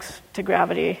mechanics to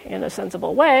gravity in a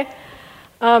sensible way.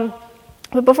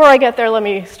 But before I get there, let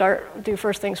me do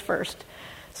first things first.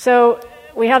 So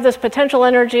we have this potential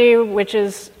energy, which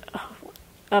is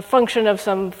a function of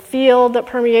some field that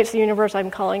permeates the universe.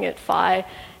 I'm calling it phi.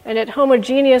 And it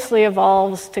homogeneously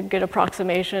evolves to good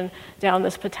approximation down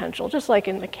this potential, just like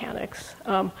in mechanics.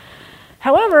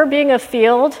 However, being a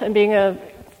field and being a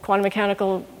quantum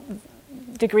mechanical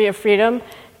degree of freedom,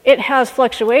 it has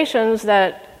fluctuations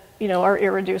that are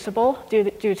irreducible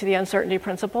due to the uncertainty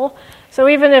principle. So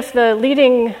even if the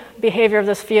leading behavior of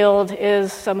this field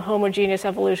is some homogeneous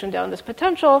evolution down this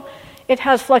potential, it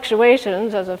has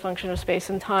fluctuations as a function of space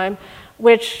and time,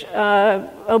 which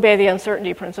obey the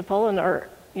uncertainty principle and are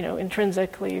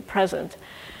intrinsically present.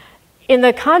 In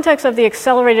the context of the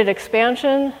accelerated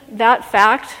expansion, that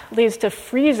fact leads to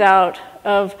freeze out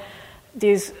of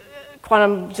these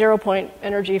quantum zero-point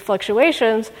energy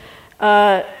fluctuations.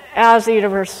 As the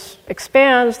universe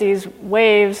expands, these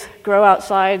waves grow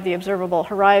outside the observable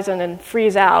horizon and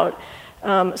freeze out,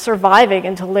 surviving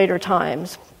into later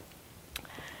times.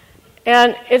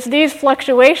 And it's these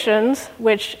fluctuations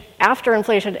which, after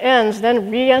inflation ends,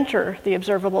 then re-enter the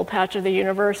observable patch of the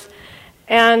universe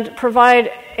and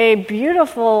provide a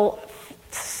beautiful,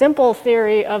 simple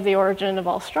theory of the origin of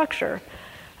all structure.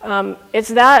 It's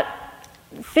that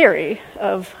theory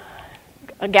of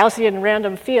a Gaussian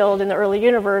random field in the early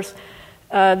universe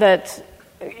that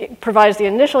provides the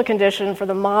initial condition for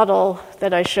the model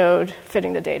that I showed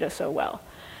fitting the data so well.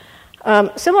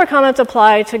 Similar comments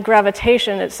apply to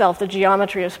gravitation itself. The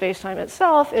geometry of space-time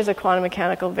itself is a quantum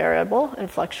mechanical variable and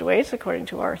fluctuates according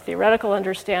to our theoretical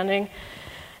understanding.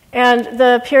 And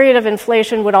the period of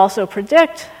inflation would also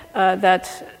predict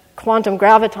that quantum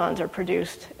gravitons are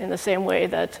produced in the same way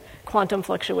that quantum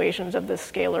fluctuations of the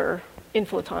scalar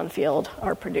inflaton field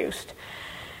are produced.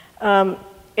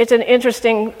 It's an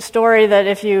interesting story that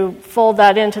if you fold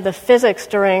that into the physics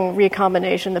during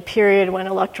recombination, the period when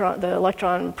the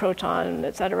electron, proton,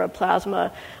 etc.,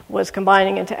 plasma was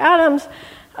combining into atoms,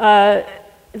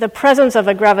 the presence of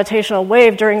a gravitational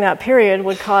wave during that period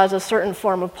would cause a certain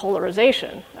form of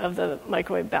polarization of the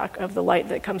microwave of the light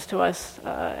that comes to us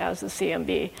as the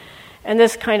CMB. And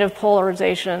this kind of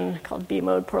polarization, called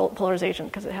B-mode polarization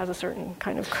because it has a certain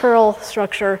kind of curl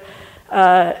structure,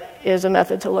 is a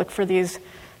method to look for these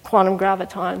quantum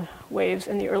graviton waves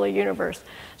in the early universe.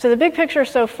 So the big picture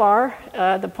so far,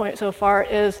 the point so far,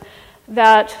 is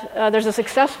that there's a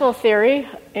successful theory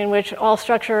in which all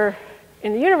structure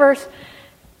in the universe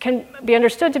can be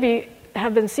understood to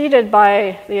have been seeded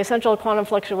by the essential quantum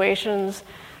fluctuations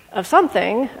of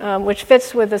something, which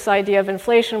fits with this idea of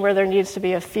inflation where there needs to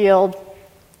be a field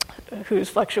whose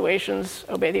fluctuations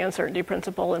obey the uncertainty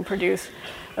principle and produce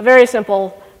a very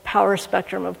simple power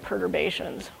spectrum of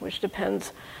perturbations, which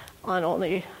depends on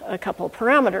only a couple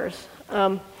parameters.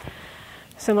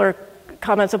 Similar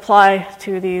comments apply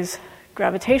to these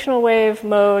gravitational wave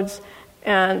modes,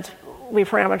 and we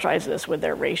parameterize this with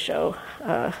their ratio,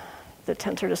 the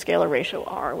tensor to scalar ratio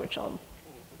R, which I'll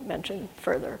mention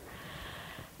further.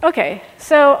 Okay,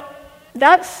 so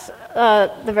that's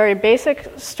the very basic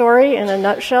story in a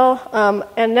nutshell.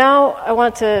 And now I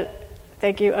want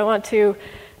to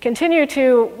continue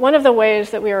to one of the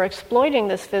ways that we are exploiting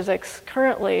this physics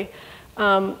currently,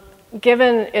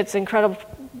 given its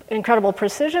incredible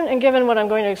precision and given what I'm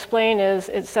going to explain is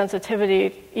its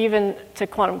sensitivity even to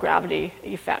quantum gravity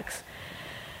effects.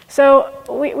 So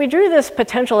we drew this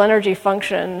potential energy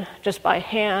function just by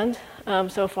hand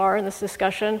so far in this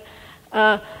discussion.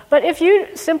 But if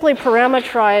you simply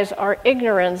parameterize our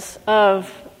ignorance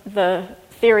of the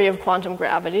theory of quantum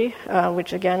gravity,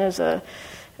 which again is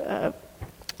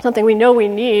something we know we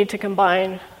need to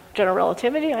combine general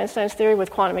relativity, Einstein's theory,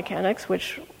 with quantum mechanics,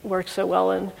 which works so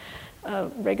well in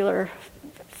regular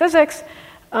physics.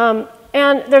 And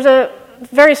there's a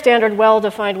very standard,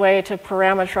 well-defined way to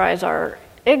parameterize our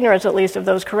ignorance, at least, of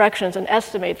those corrections and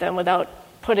estimate them without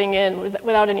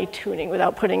any tuning,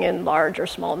 without putting in large or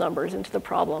small numbers into the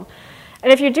problem.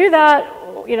 And if you do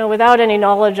that, without any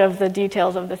knowledge of the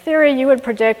details of the theory, you would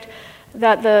predict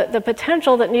that the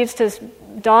potential that needs to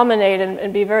dominate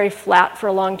and be very flat for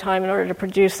a long time in order to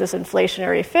produce this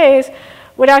inflationary phase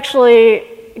would actually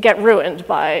get ruined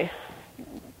by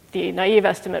the naive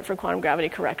estimate for quantum gravity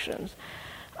corrections.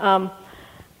 And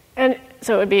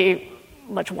so it would be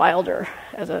much wilder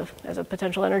as a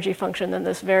potential energy function than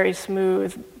this very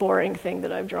smooth, boring thing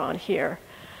that I've drawn here.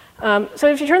 So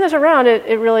if you turn this around,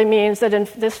 it really means that in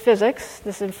this physics,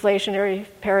 this inflationary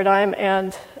paradigm,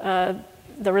 and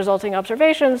the resulting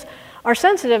observations are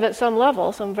sensitive at some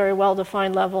level, some very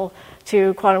well-defined level,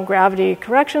 to quantum gravity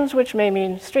corrections, which may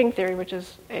mean string theory, which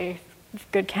is a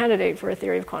good candidate for a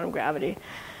theory of quantum gravity.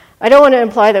 I don't want to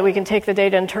imply that we can take the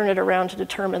data and turn it around to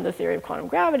determine the theory of quantum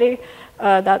gravity.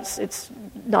 It's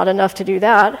not enough to do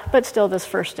that, but still this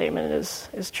first statement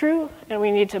is true, and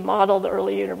we need to model the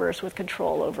early universe with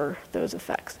control over those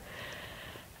effects.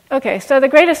 Okay, so the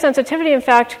greatest sensitivity, in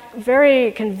fact,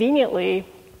 very conveniently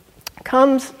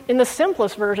comes in the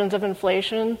simplest versions of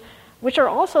inflation, which are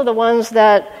also the ones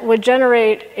that would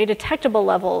generate a detectable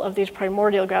level of these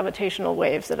primordial gravitational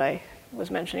waves that I was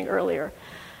mentioning earlier.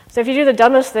 So if you do the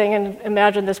dumbest thing and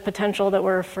imagine this potential that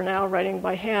we're for now writing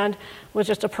by hand was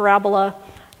just a parabola,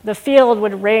 the field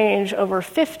would range over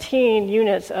 15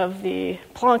 units of the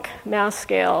Planck mass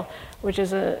scale, which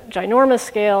is a ginormous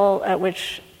scale at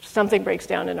which something breaks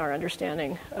down in our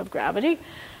understanding of gravity.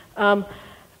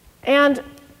 And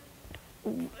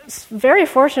very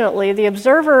fortunately, the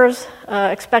observers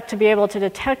expect to be able to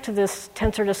detect this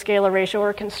tensor to scalar ratio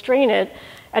or constrain it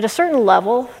at a certain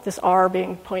level, this r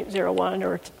being 0.01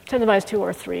 or 10 to the minus 2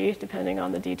 or 3, depending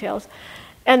on the details.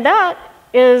 And that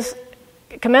is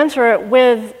commensurate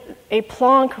with a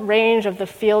Planck range of the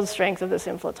field strength of this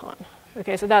inflaton.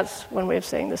 Okay, so that's one way of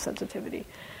saying the sensitivity.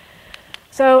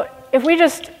 So if we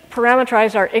just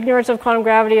parameterize our ignorance of quantum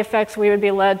gravity effects, we would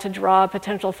be led to draw a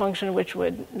potential function which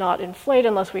would not inflate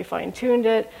unless we fine-tuned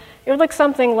it. It would look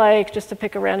something like, just to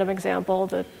pick a random example,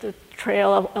 the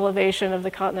trail elevation of the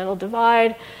Continental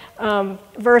Divide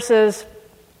versus,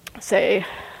 say,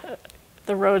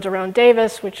 the roads around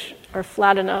Davis, which are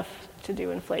flat enough to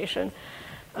do inflation.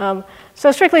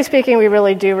 So strictly speaking, we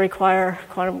really do require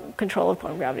quantum control of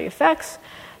quantum gravity effects.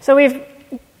 So we've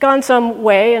gone some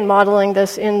way in modeling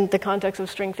this in the context of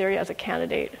string theory as a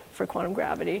candidate for quantum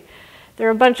gravity. There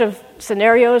are a bunch of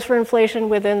scenarios for inflation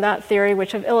within that theory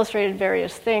which have illustrated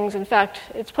various things. In fact,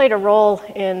 it's played a role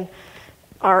in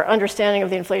our understanding of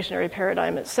the inflationary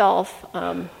paradigm itself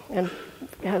and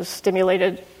has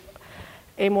stimulated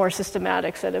a more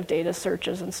systematic set of data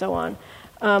searches and so on.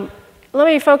 Let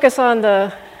me focus on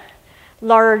the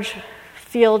large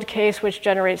field case which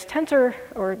generates tensor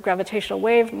or gravitational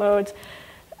wave modes.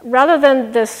 Rather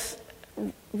than this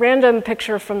random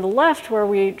picture from the left where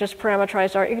we just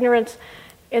parameterized our ignorance,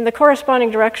 in the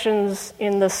corresponding directions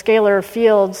in the scalar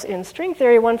fields in string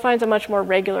theory, one finds a much more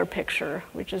regular picture,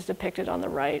 which is depicted on the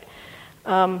right.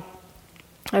 I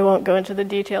won't go into the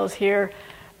details here,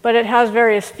 but it has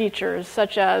various features,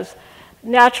 such as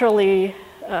naturally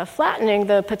flattening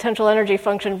the potential energy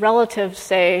function relative,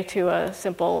 say, to a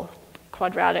simple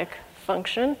quadratic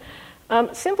function,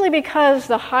 simply because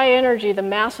the high energy, the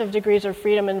massive degrees of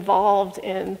freedom involved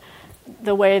in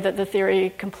the way that the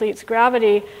theory completes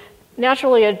gravity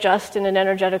naturally adjust in an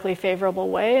energetically favorable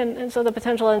way, and so the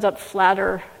potential ends up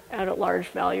flatter out at large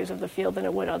values of the field than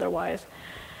it would otherwise.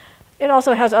 It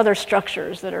also has other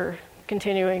structures that are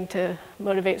continuing to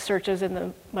motivate searches in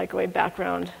the microwave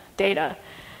background data.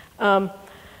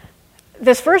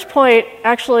 This first point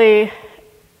actually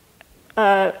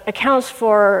accounts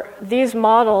for these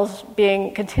models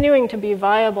continuing to be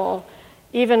viable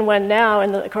even when now,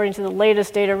 according to the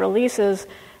latest data releases,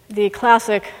 the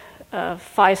classic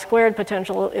phi squared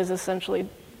potential is essentially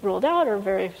ruled out or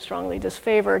very strongly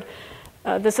disfavored.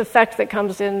 This effect that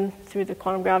comes in through the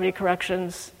quantum gravity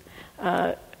corrections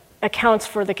accounts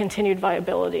for the continued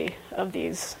viability of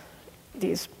these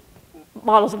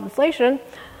models of inflation.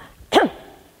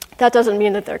 That doesn't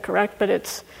mean that they're correct, but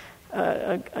it's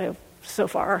so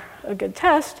far a good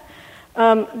test.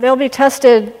 They'll be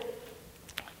tested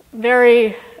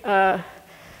very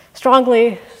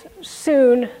strongly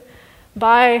soon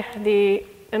by the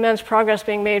immense progress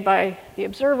being made by the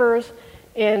observers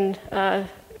in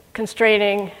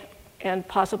constraining and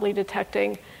possibly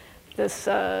detecting this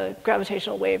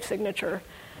gravitational wave signature.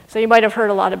 So you might have heard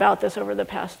a lot about this over the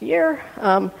past year.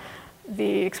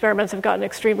 The experiments have gotten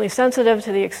extremely sensitive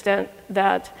to the extent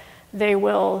that they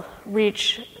will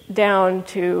reach down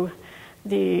to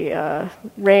the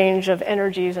range of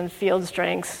energies and field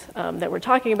strengths that we're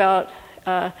talking about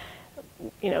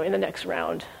in the next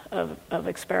round of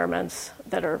experiments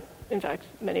that are, in fact,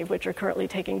 many of which are currently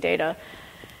taking data.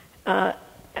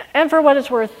 And for what it's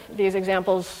worth, these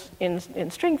examples in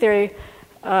string theory,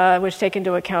 which take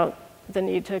into account the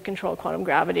need to control quantum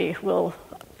gravity, will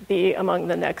be among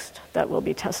the next that will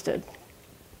be tested.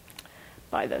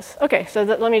 by this. Okay, so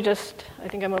let me just, I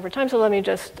think I'm over time, so let me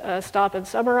just stop and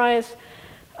summarize.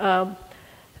 So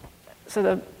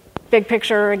the big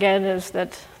picture, again, is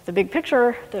that the big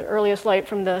picture, the earliest light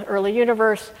from the early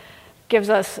universe, gives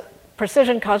us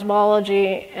precision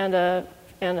cosmology and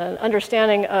an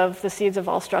understanding of the seeds of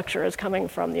all structure as coming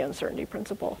from the uncertainty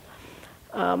principle.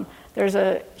 There's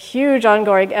a huge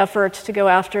ongoing effort to go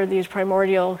after these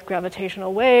primordial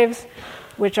gravitational waves,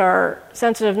 which are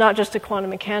sensitive not just to quantum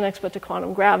mechanics but to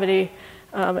quantum gravity,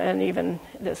 and even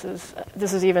this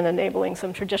is even enabling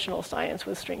some traditional science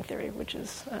with string theory, which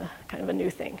is kind of a new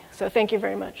thing. So thank you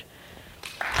very much.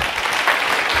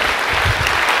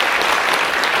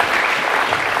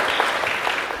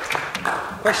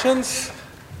 Questions?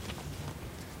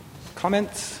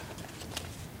 Comments?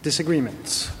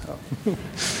 Disagreements? Oh.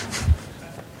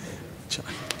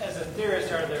 As a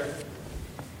theorist,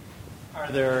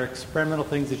 are there experimental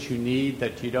things that you need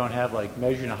that you don't have, like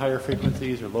measuring higher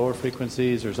frequencies or lower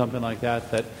frequencies or something like that,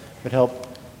 that would help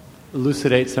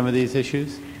elucidate some of these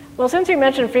issues? Well, since you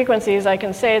mentioned frequencies, I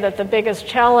can say that the biggest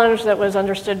challenge that was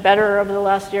understood better over the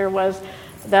last year was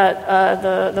that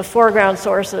the foreground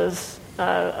sources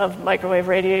of microwave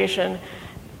radiation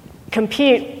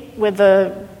compete with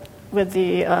the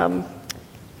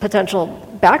potential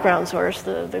background source,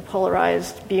 the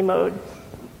polarized B-mode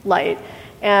light.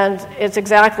 And it's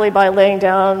exactly by laying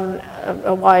down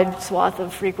a wide swath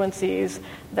of frequencies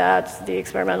that the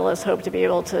experimentalists hope to be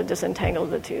able to disentangle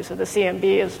the two. So the CMB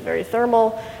is very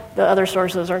thermal. The other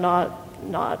sources are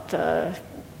not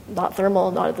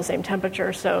thermal, not at the same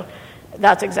temperature. So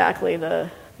that's exactly the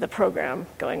program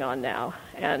going on now.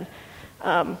 And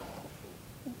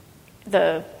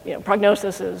the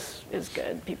prognosis is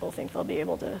good. People think they'll be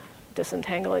able to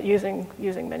disentangle it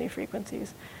using many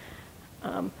frequencies.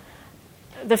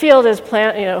 The field is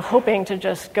hoping to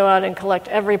just go out and collect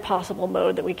every possible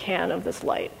mode that we can of this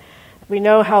light. We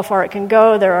know how far it can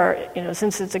go. There are,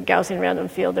 since it's a Gaussian random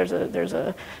field, there's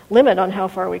a limit on how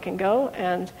far we can go,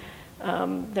 and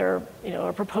there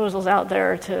are proposals out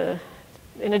there to,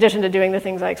 in addition to doing the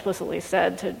things I explicitly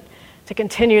said, to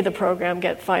continue the program,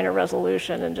 get finer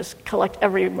resolution, and just collect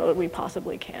every mode we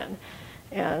possibly can.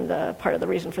 And part of the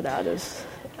reason for that is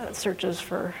searches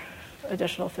for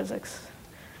additional physics.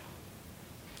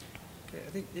 Okay, I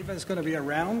think Eva's going to be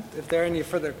around. If there are any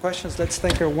further questions, let's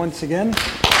thank her once again.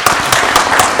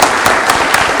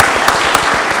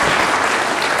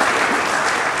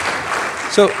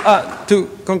 So to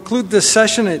conclude this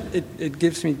session, it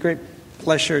gives me great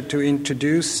pleasure to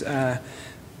introduce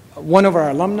one of our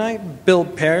alumni, Bill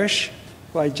Parrish,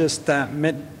 who I just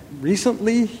met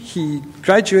recently. He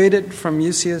graduated from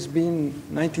UCSB in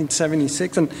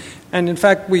 1976, and in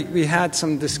fact we had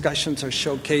some discussions or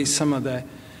showcased some of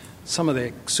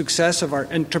the success of our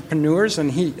entrepreneurs,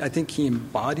 and I think he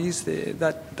embodies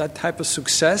that type of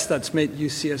success that's made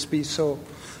UCSB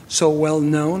so well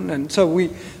known. And so we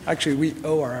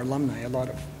owe our alumni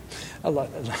a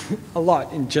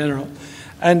lot in general.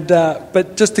 And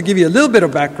but just to give you a little bit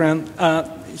of background,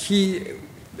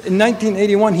 in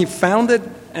 1981 he founded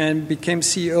and became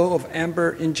CEO of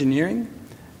Amber Engineering,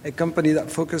 a company that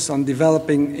focused on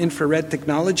developing infrared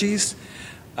technologies.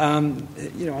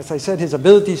 As I said, his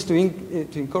abilities to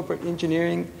incorporate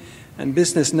engineering and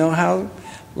business know-how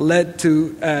led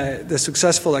to the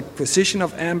successful acquisition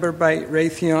of Amber by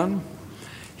Raytheon.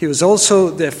 He was also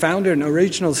the founder and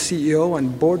original CEO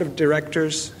and board of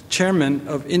directors, chairman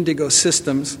of Indigo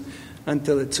Systems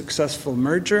until its successful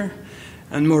merger.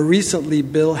 And more recently,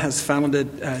 Bill has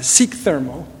founded Seek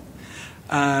Thermal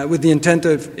with the intent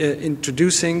of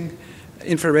introducing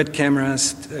infrared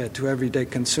cameras to everyday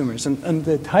consumers. And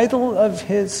the title of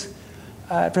his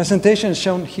presentation is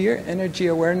shown here, Energy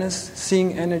Awareness,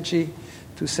 Seeing Energy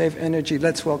to Save Energy.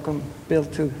 Let's welcome Bill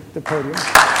to the podium.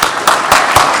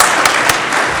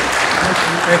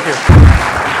 Thank you.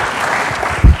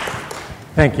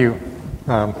 Thank you.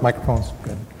 Microphone's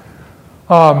good.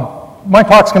 My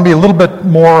talk's going to be a little bit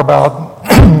more about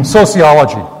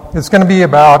sociology. It's going to be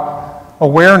about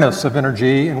awareness of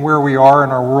energy and where we are in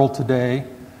our world today,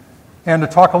 and to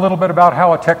talk a little bit about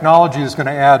how a technology is going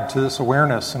to add to this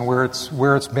awareness and where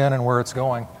it's been and where it's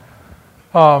going.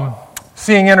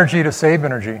 Seeing energy to save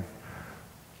energy.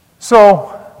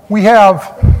 So we have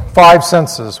 5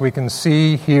 senses. We can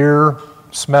see, hear,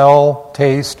 smell,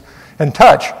 taste, and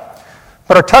touch.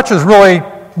 But our touch is really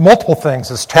multiple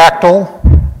things. It's tactile,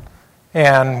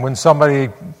 and when somebody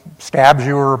stabs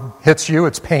you or hits you,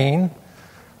 it's pain.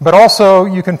 But also,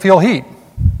 you can feel heat.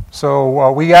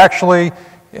 So we actually,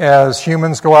 as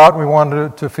humans, go out and we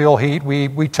want to feel heat.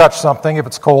 We touch something. If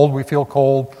it's cold, we feel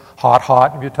cold.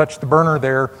 Hot. If you touch the burner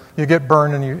there, you get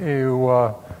burned and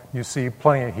you you see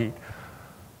plenty of heat.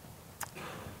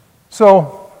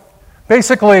 So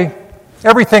basically,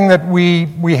 everything that we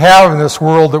have in this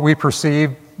world that we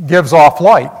perceive gives off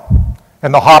light.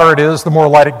 And the hotter it is, the more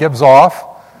light it gives off.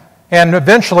 And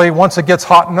eventually, once it gets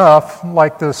hot enough,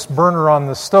 like this burner on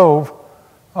the stove,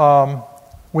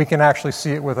 we can actually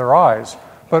see it with our eyes.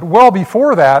 But well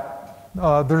before that,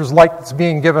 there's light that's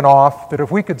being given off that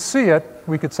if we could see it,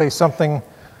 we could say something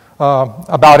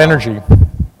about energy.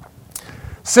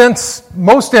 Since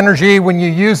most energy, when you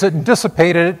use it and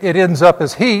dissipate it, it ends up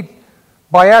as heat,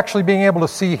 by actually being able to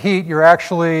see heat, you're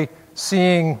actually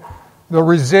seeing the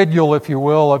residual, if you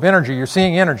will, of energy. You're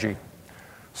seeing energy.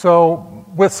 So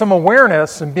with some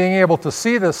awareness and being able to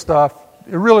see this stuff,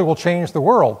 it really will change the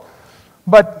world.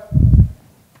 But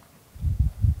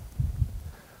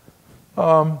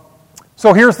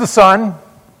so here's the sun.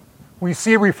 We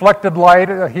see reflected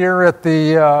light here at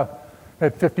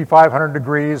 5,500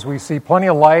 degrees. We see plenty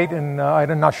of light, and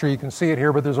I'm not sure you can see it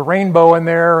here, but there's a rainbow in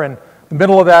there, and the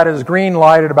middle of that is green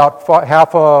light at about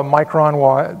half a micron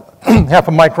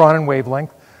in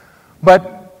wavelength.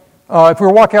 But if we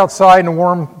walk outside in a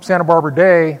warm Santa Barbara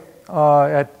day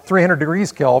at 300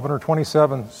 degrees Kelvin or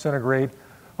 27 centigrade,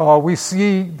 we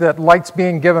see that light's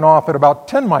being given off at about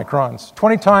 10 microns,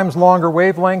 20 times longer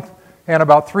wavelength and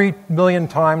about 3 million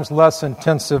times less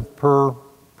intensive per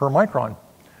micron.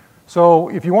 So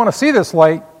if you want to see this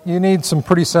light, you need some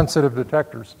pretty sensitive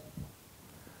detectors.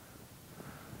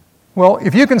 Well,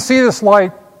 if you can see this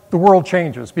light, the world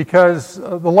changes because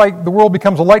the world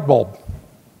becomes a light bulb.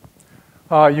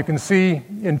 You can see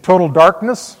in total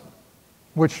darkness,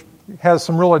 which has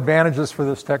some real advantages for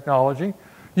this technology.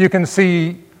 You can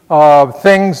see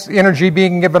energy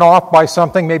being given off by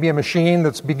something, maybe a machine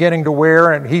that's beginning to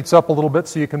wear and it heats up a little bit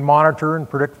so you can monitor and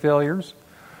predict failures.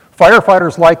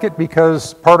 Firefighters like it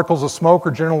because particles of smoke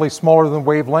are generally smaller than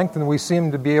wavelength, and we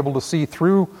seem to be able to see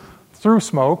through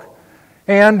smoke.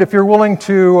 And if you're willing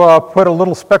to put a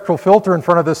little spectral filter in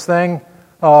front of this thing,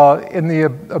 in the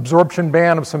absorption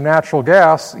band of some natural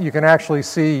gas, you can actually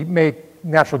make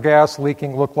natural gas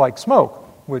leaking look like smoke,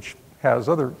 which has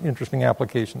other interesting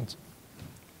applications.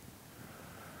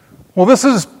 Well, this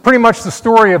is pretty much the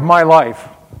story of my life.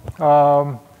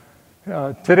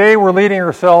 Today we're leading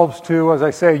ourselves to, as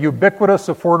I say, ubiquitous,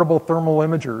 affordable thermal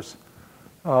imagers.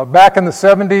 Back in the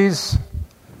 70s,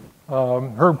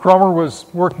 Herb Kromer was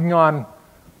working on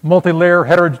multi-layer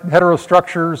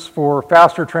heterostructures for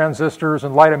faster transistors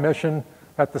and light emission.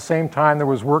 At the same time, there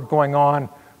was work going on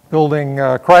building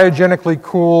cryogenically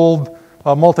cooled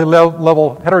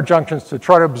multi-level heterojunctions to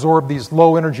try to absorb these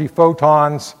low-energy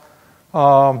photons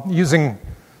using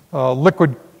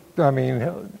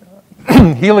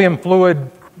helium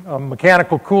fluid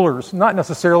mechanical coolers. Not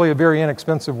necessarily a very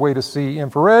inexpensive way to see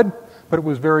infrared, but it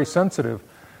was very sensitive.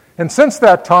 And since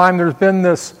that time, there's been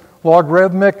this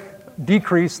logarithmic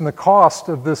decrease in the cost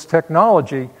of this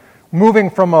technology, moving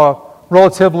from a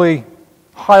relatively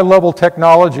high-level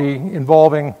technology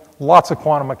involving lots of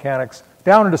quantum mechanics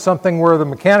down into something where the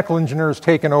mechanical engineer has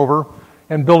taken over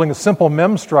and building a simple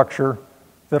MEM structure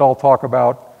that I'll talk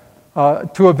about,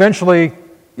 to eventually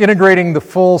integrating the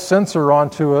full sensor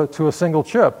onto a single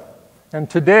chip. And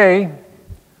today,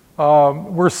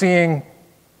 we're seeing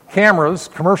cameras,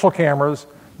 commercial cameras,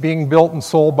 being built and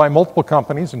sold by multiple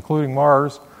companies, including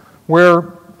Mars,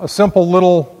 where a simple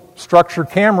little structured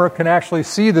camera can actually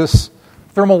see this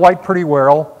thermal light pretty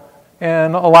well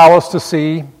and allow us to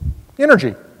see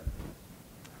energy.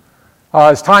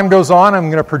 As time goes on,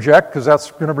 I'm going to project, because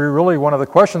that's going to be really one of the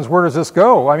questions, where does this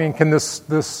go? I mean, can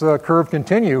this curve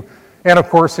continue? And of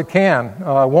course it can.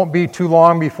 It won't be too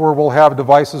long before we'll have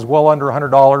devices well under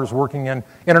 $100 working in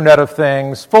Internet of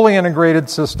Things, fully integrated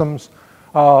systems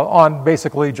on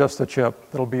basically just a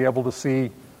chip that'll be able to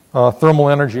see thermal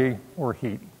energy or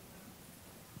heat.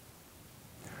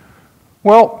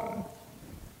 Well,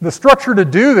 the structure to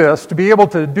do this, to be able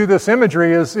to do this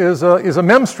imagery, is a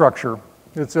MEM structure.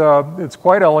 It's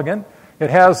quite elegant.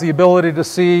 It has the ability to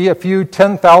see a few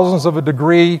 10,000ths of a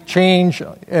degree change,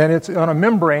 and it's on a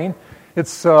membrane.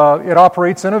 It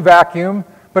operates in a vacuum,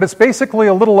 but it's basically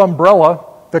a little umbrella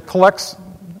that collects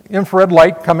infrared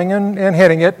light coming in and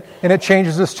hitting it, and it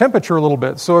changes its temperature a little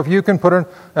bit. So if you can put an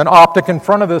optic in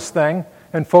front of this thing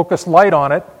and focus light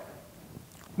on it,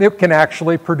 it can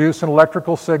actually produce an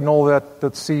electrical signal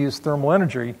that sees thermal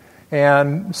energy.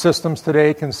 And systems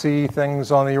today can see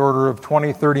things on the order of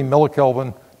 20, 30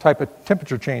 millikelvin type of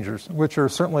temperature changers, which are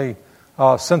certainly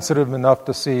sensitive enough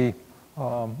to see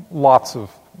lots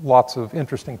of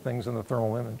interesting things in the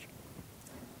thermal image.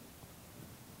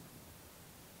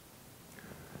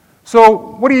 So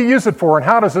what do you use it for, and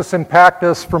how does this impact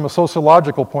us from a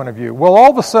sociological point of view? Well,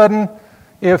 all of a sudden,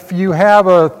 if you have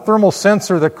a thermal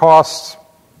sensor that costs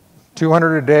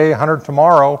 $200 a day, $100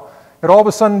 tomorrow, it all of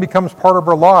a sudden becomes part of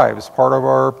our lives, part of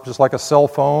our, just like a cell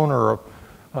phone or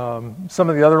some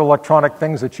of the other electronic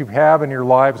things that you have in your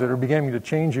lives that are beginning to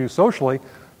change you socially.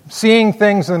 Seeing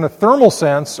things in a thermal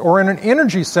sense or in an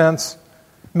energy sense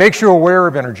makes you aware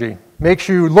of energy, makes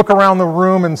you look around the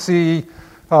room and see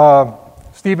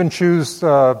Stephen Chu's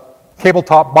cable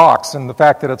top box and the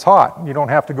fact that it's hot. You don't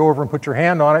have to go over and put your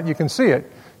hand on it, you can see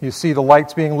it. You see the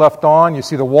lights being left on, you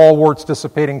see the wall warts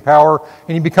dissipating power,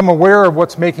 and you become aware of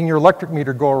what's making your electric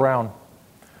meter go around.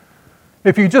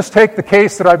 If you just take the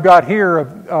case that I've got here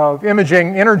of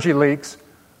imaging energy leaks,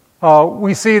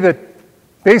 we see that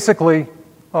basically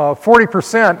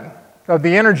 40% of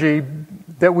the energy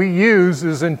that we use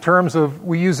is in terms of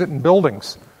we use it in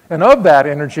buildings. And of that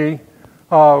energy,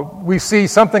 we see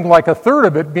something like a third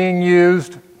of it being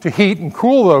used to heat and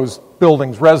cool those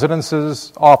buildings,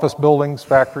 residences, office buildings,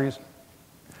 factories.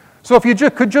 So if you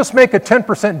could just make a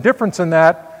 10% difference in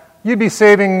that, you'd be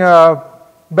saving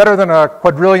better than a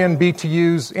quadrillion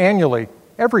BTUs annually,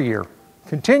 every year,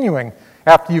 continuing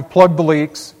after you've plugged the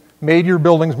leaks, made your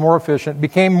buildings more efficient,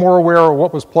 became more aware of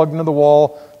what was plugged into the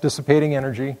wall, dissipating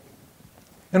energy.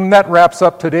 And that wraps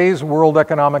up today's world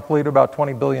economically to about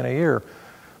 $20 billion a year.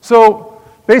 So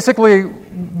basically,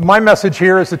 my message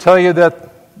here is to tell you that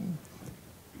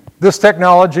this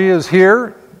technology is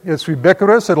here. It's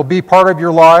ubiquitous. It'll be part of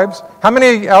your lives. How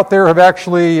many out there have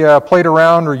actually played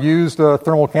around or used a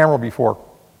thermal camera before?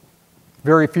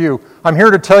 Very few. I'm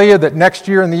here to tell you that next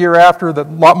year and the year after, that a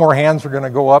lot more hands are going to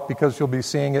go up because you'll be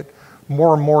seeing it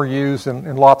more and more used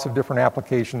in lots of different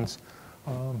applications.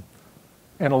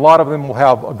 And a lot of them will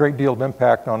have a great deal of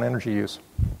impact on energy use.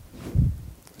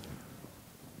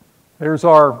 There's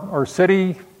our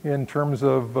city in terms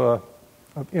of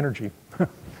energy.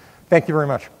 Thank you very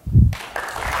much.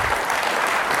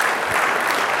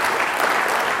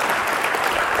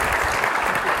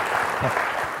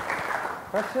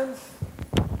 Questions?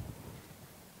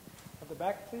 At the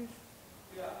back, please.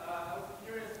 Yeah, I was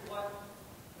curious what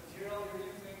material you're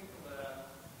using for the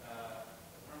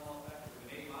thermal effect. Is it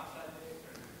vanadium oxide based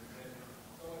or is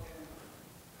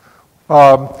it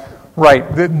silicon? Right.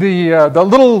 The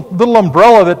little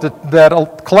umbrella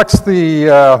that collects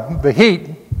the heat,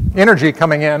 energy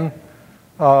coming in,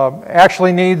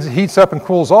 actually heats up and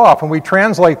cools off, and we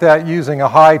translate that using a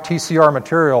high TCR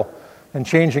material and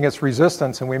changing its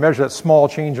resistance, and we measure that small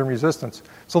change in resistance.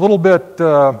 It's a little bit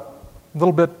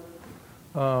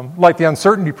like the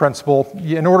uncertainty principle.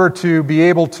 In order to be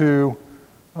able to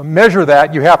measure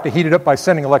that, you have to heat it up by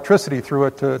sending electricity through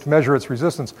it to measure its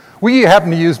resistance. We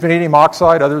happen to use vanadium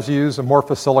oxide. Others use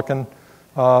amorphous silicon.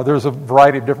 There's a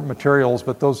variety of different materials,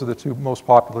 but those are the two most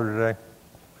popular today.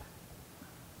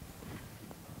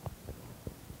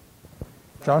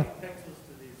 John?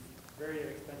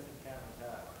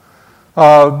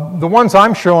 The ones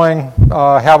I'm showing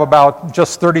have about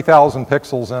just 30,000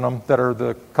 pixels in them that are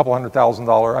the couple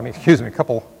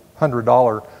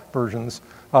 $100 versions.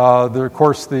 Of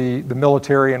course, the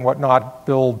military and whatnot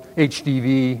build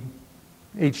HD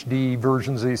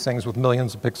versions of these things with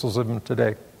millions of pixels of them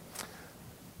today.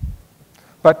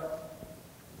 But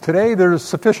today there's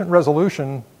sufficient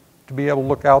resolution to be able to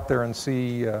look out there and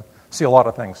see a lot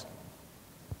of things.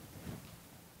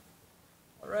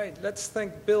 All right, let's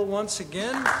thank Bill once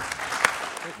again.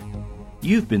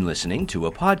 You've been listening to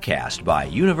a podcast by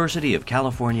University of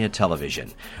California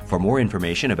Television. For more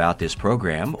information about this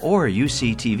program or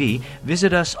UCTV,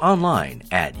 visit us online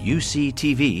at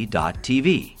uctv.tv.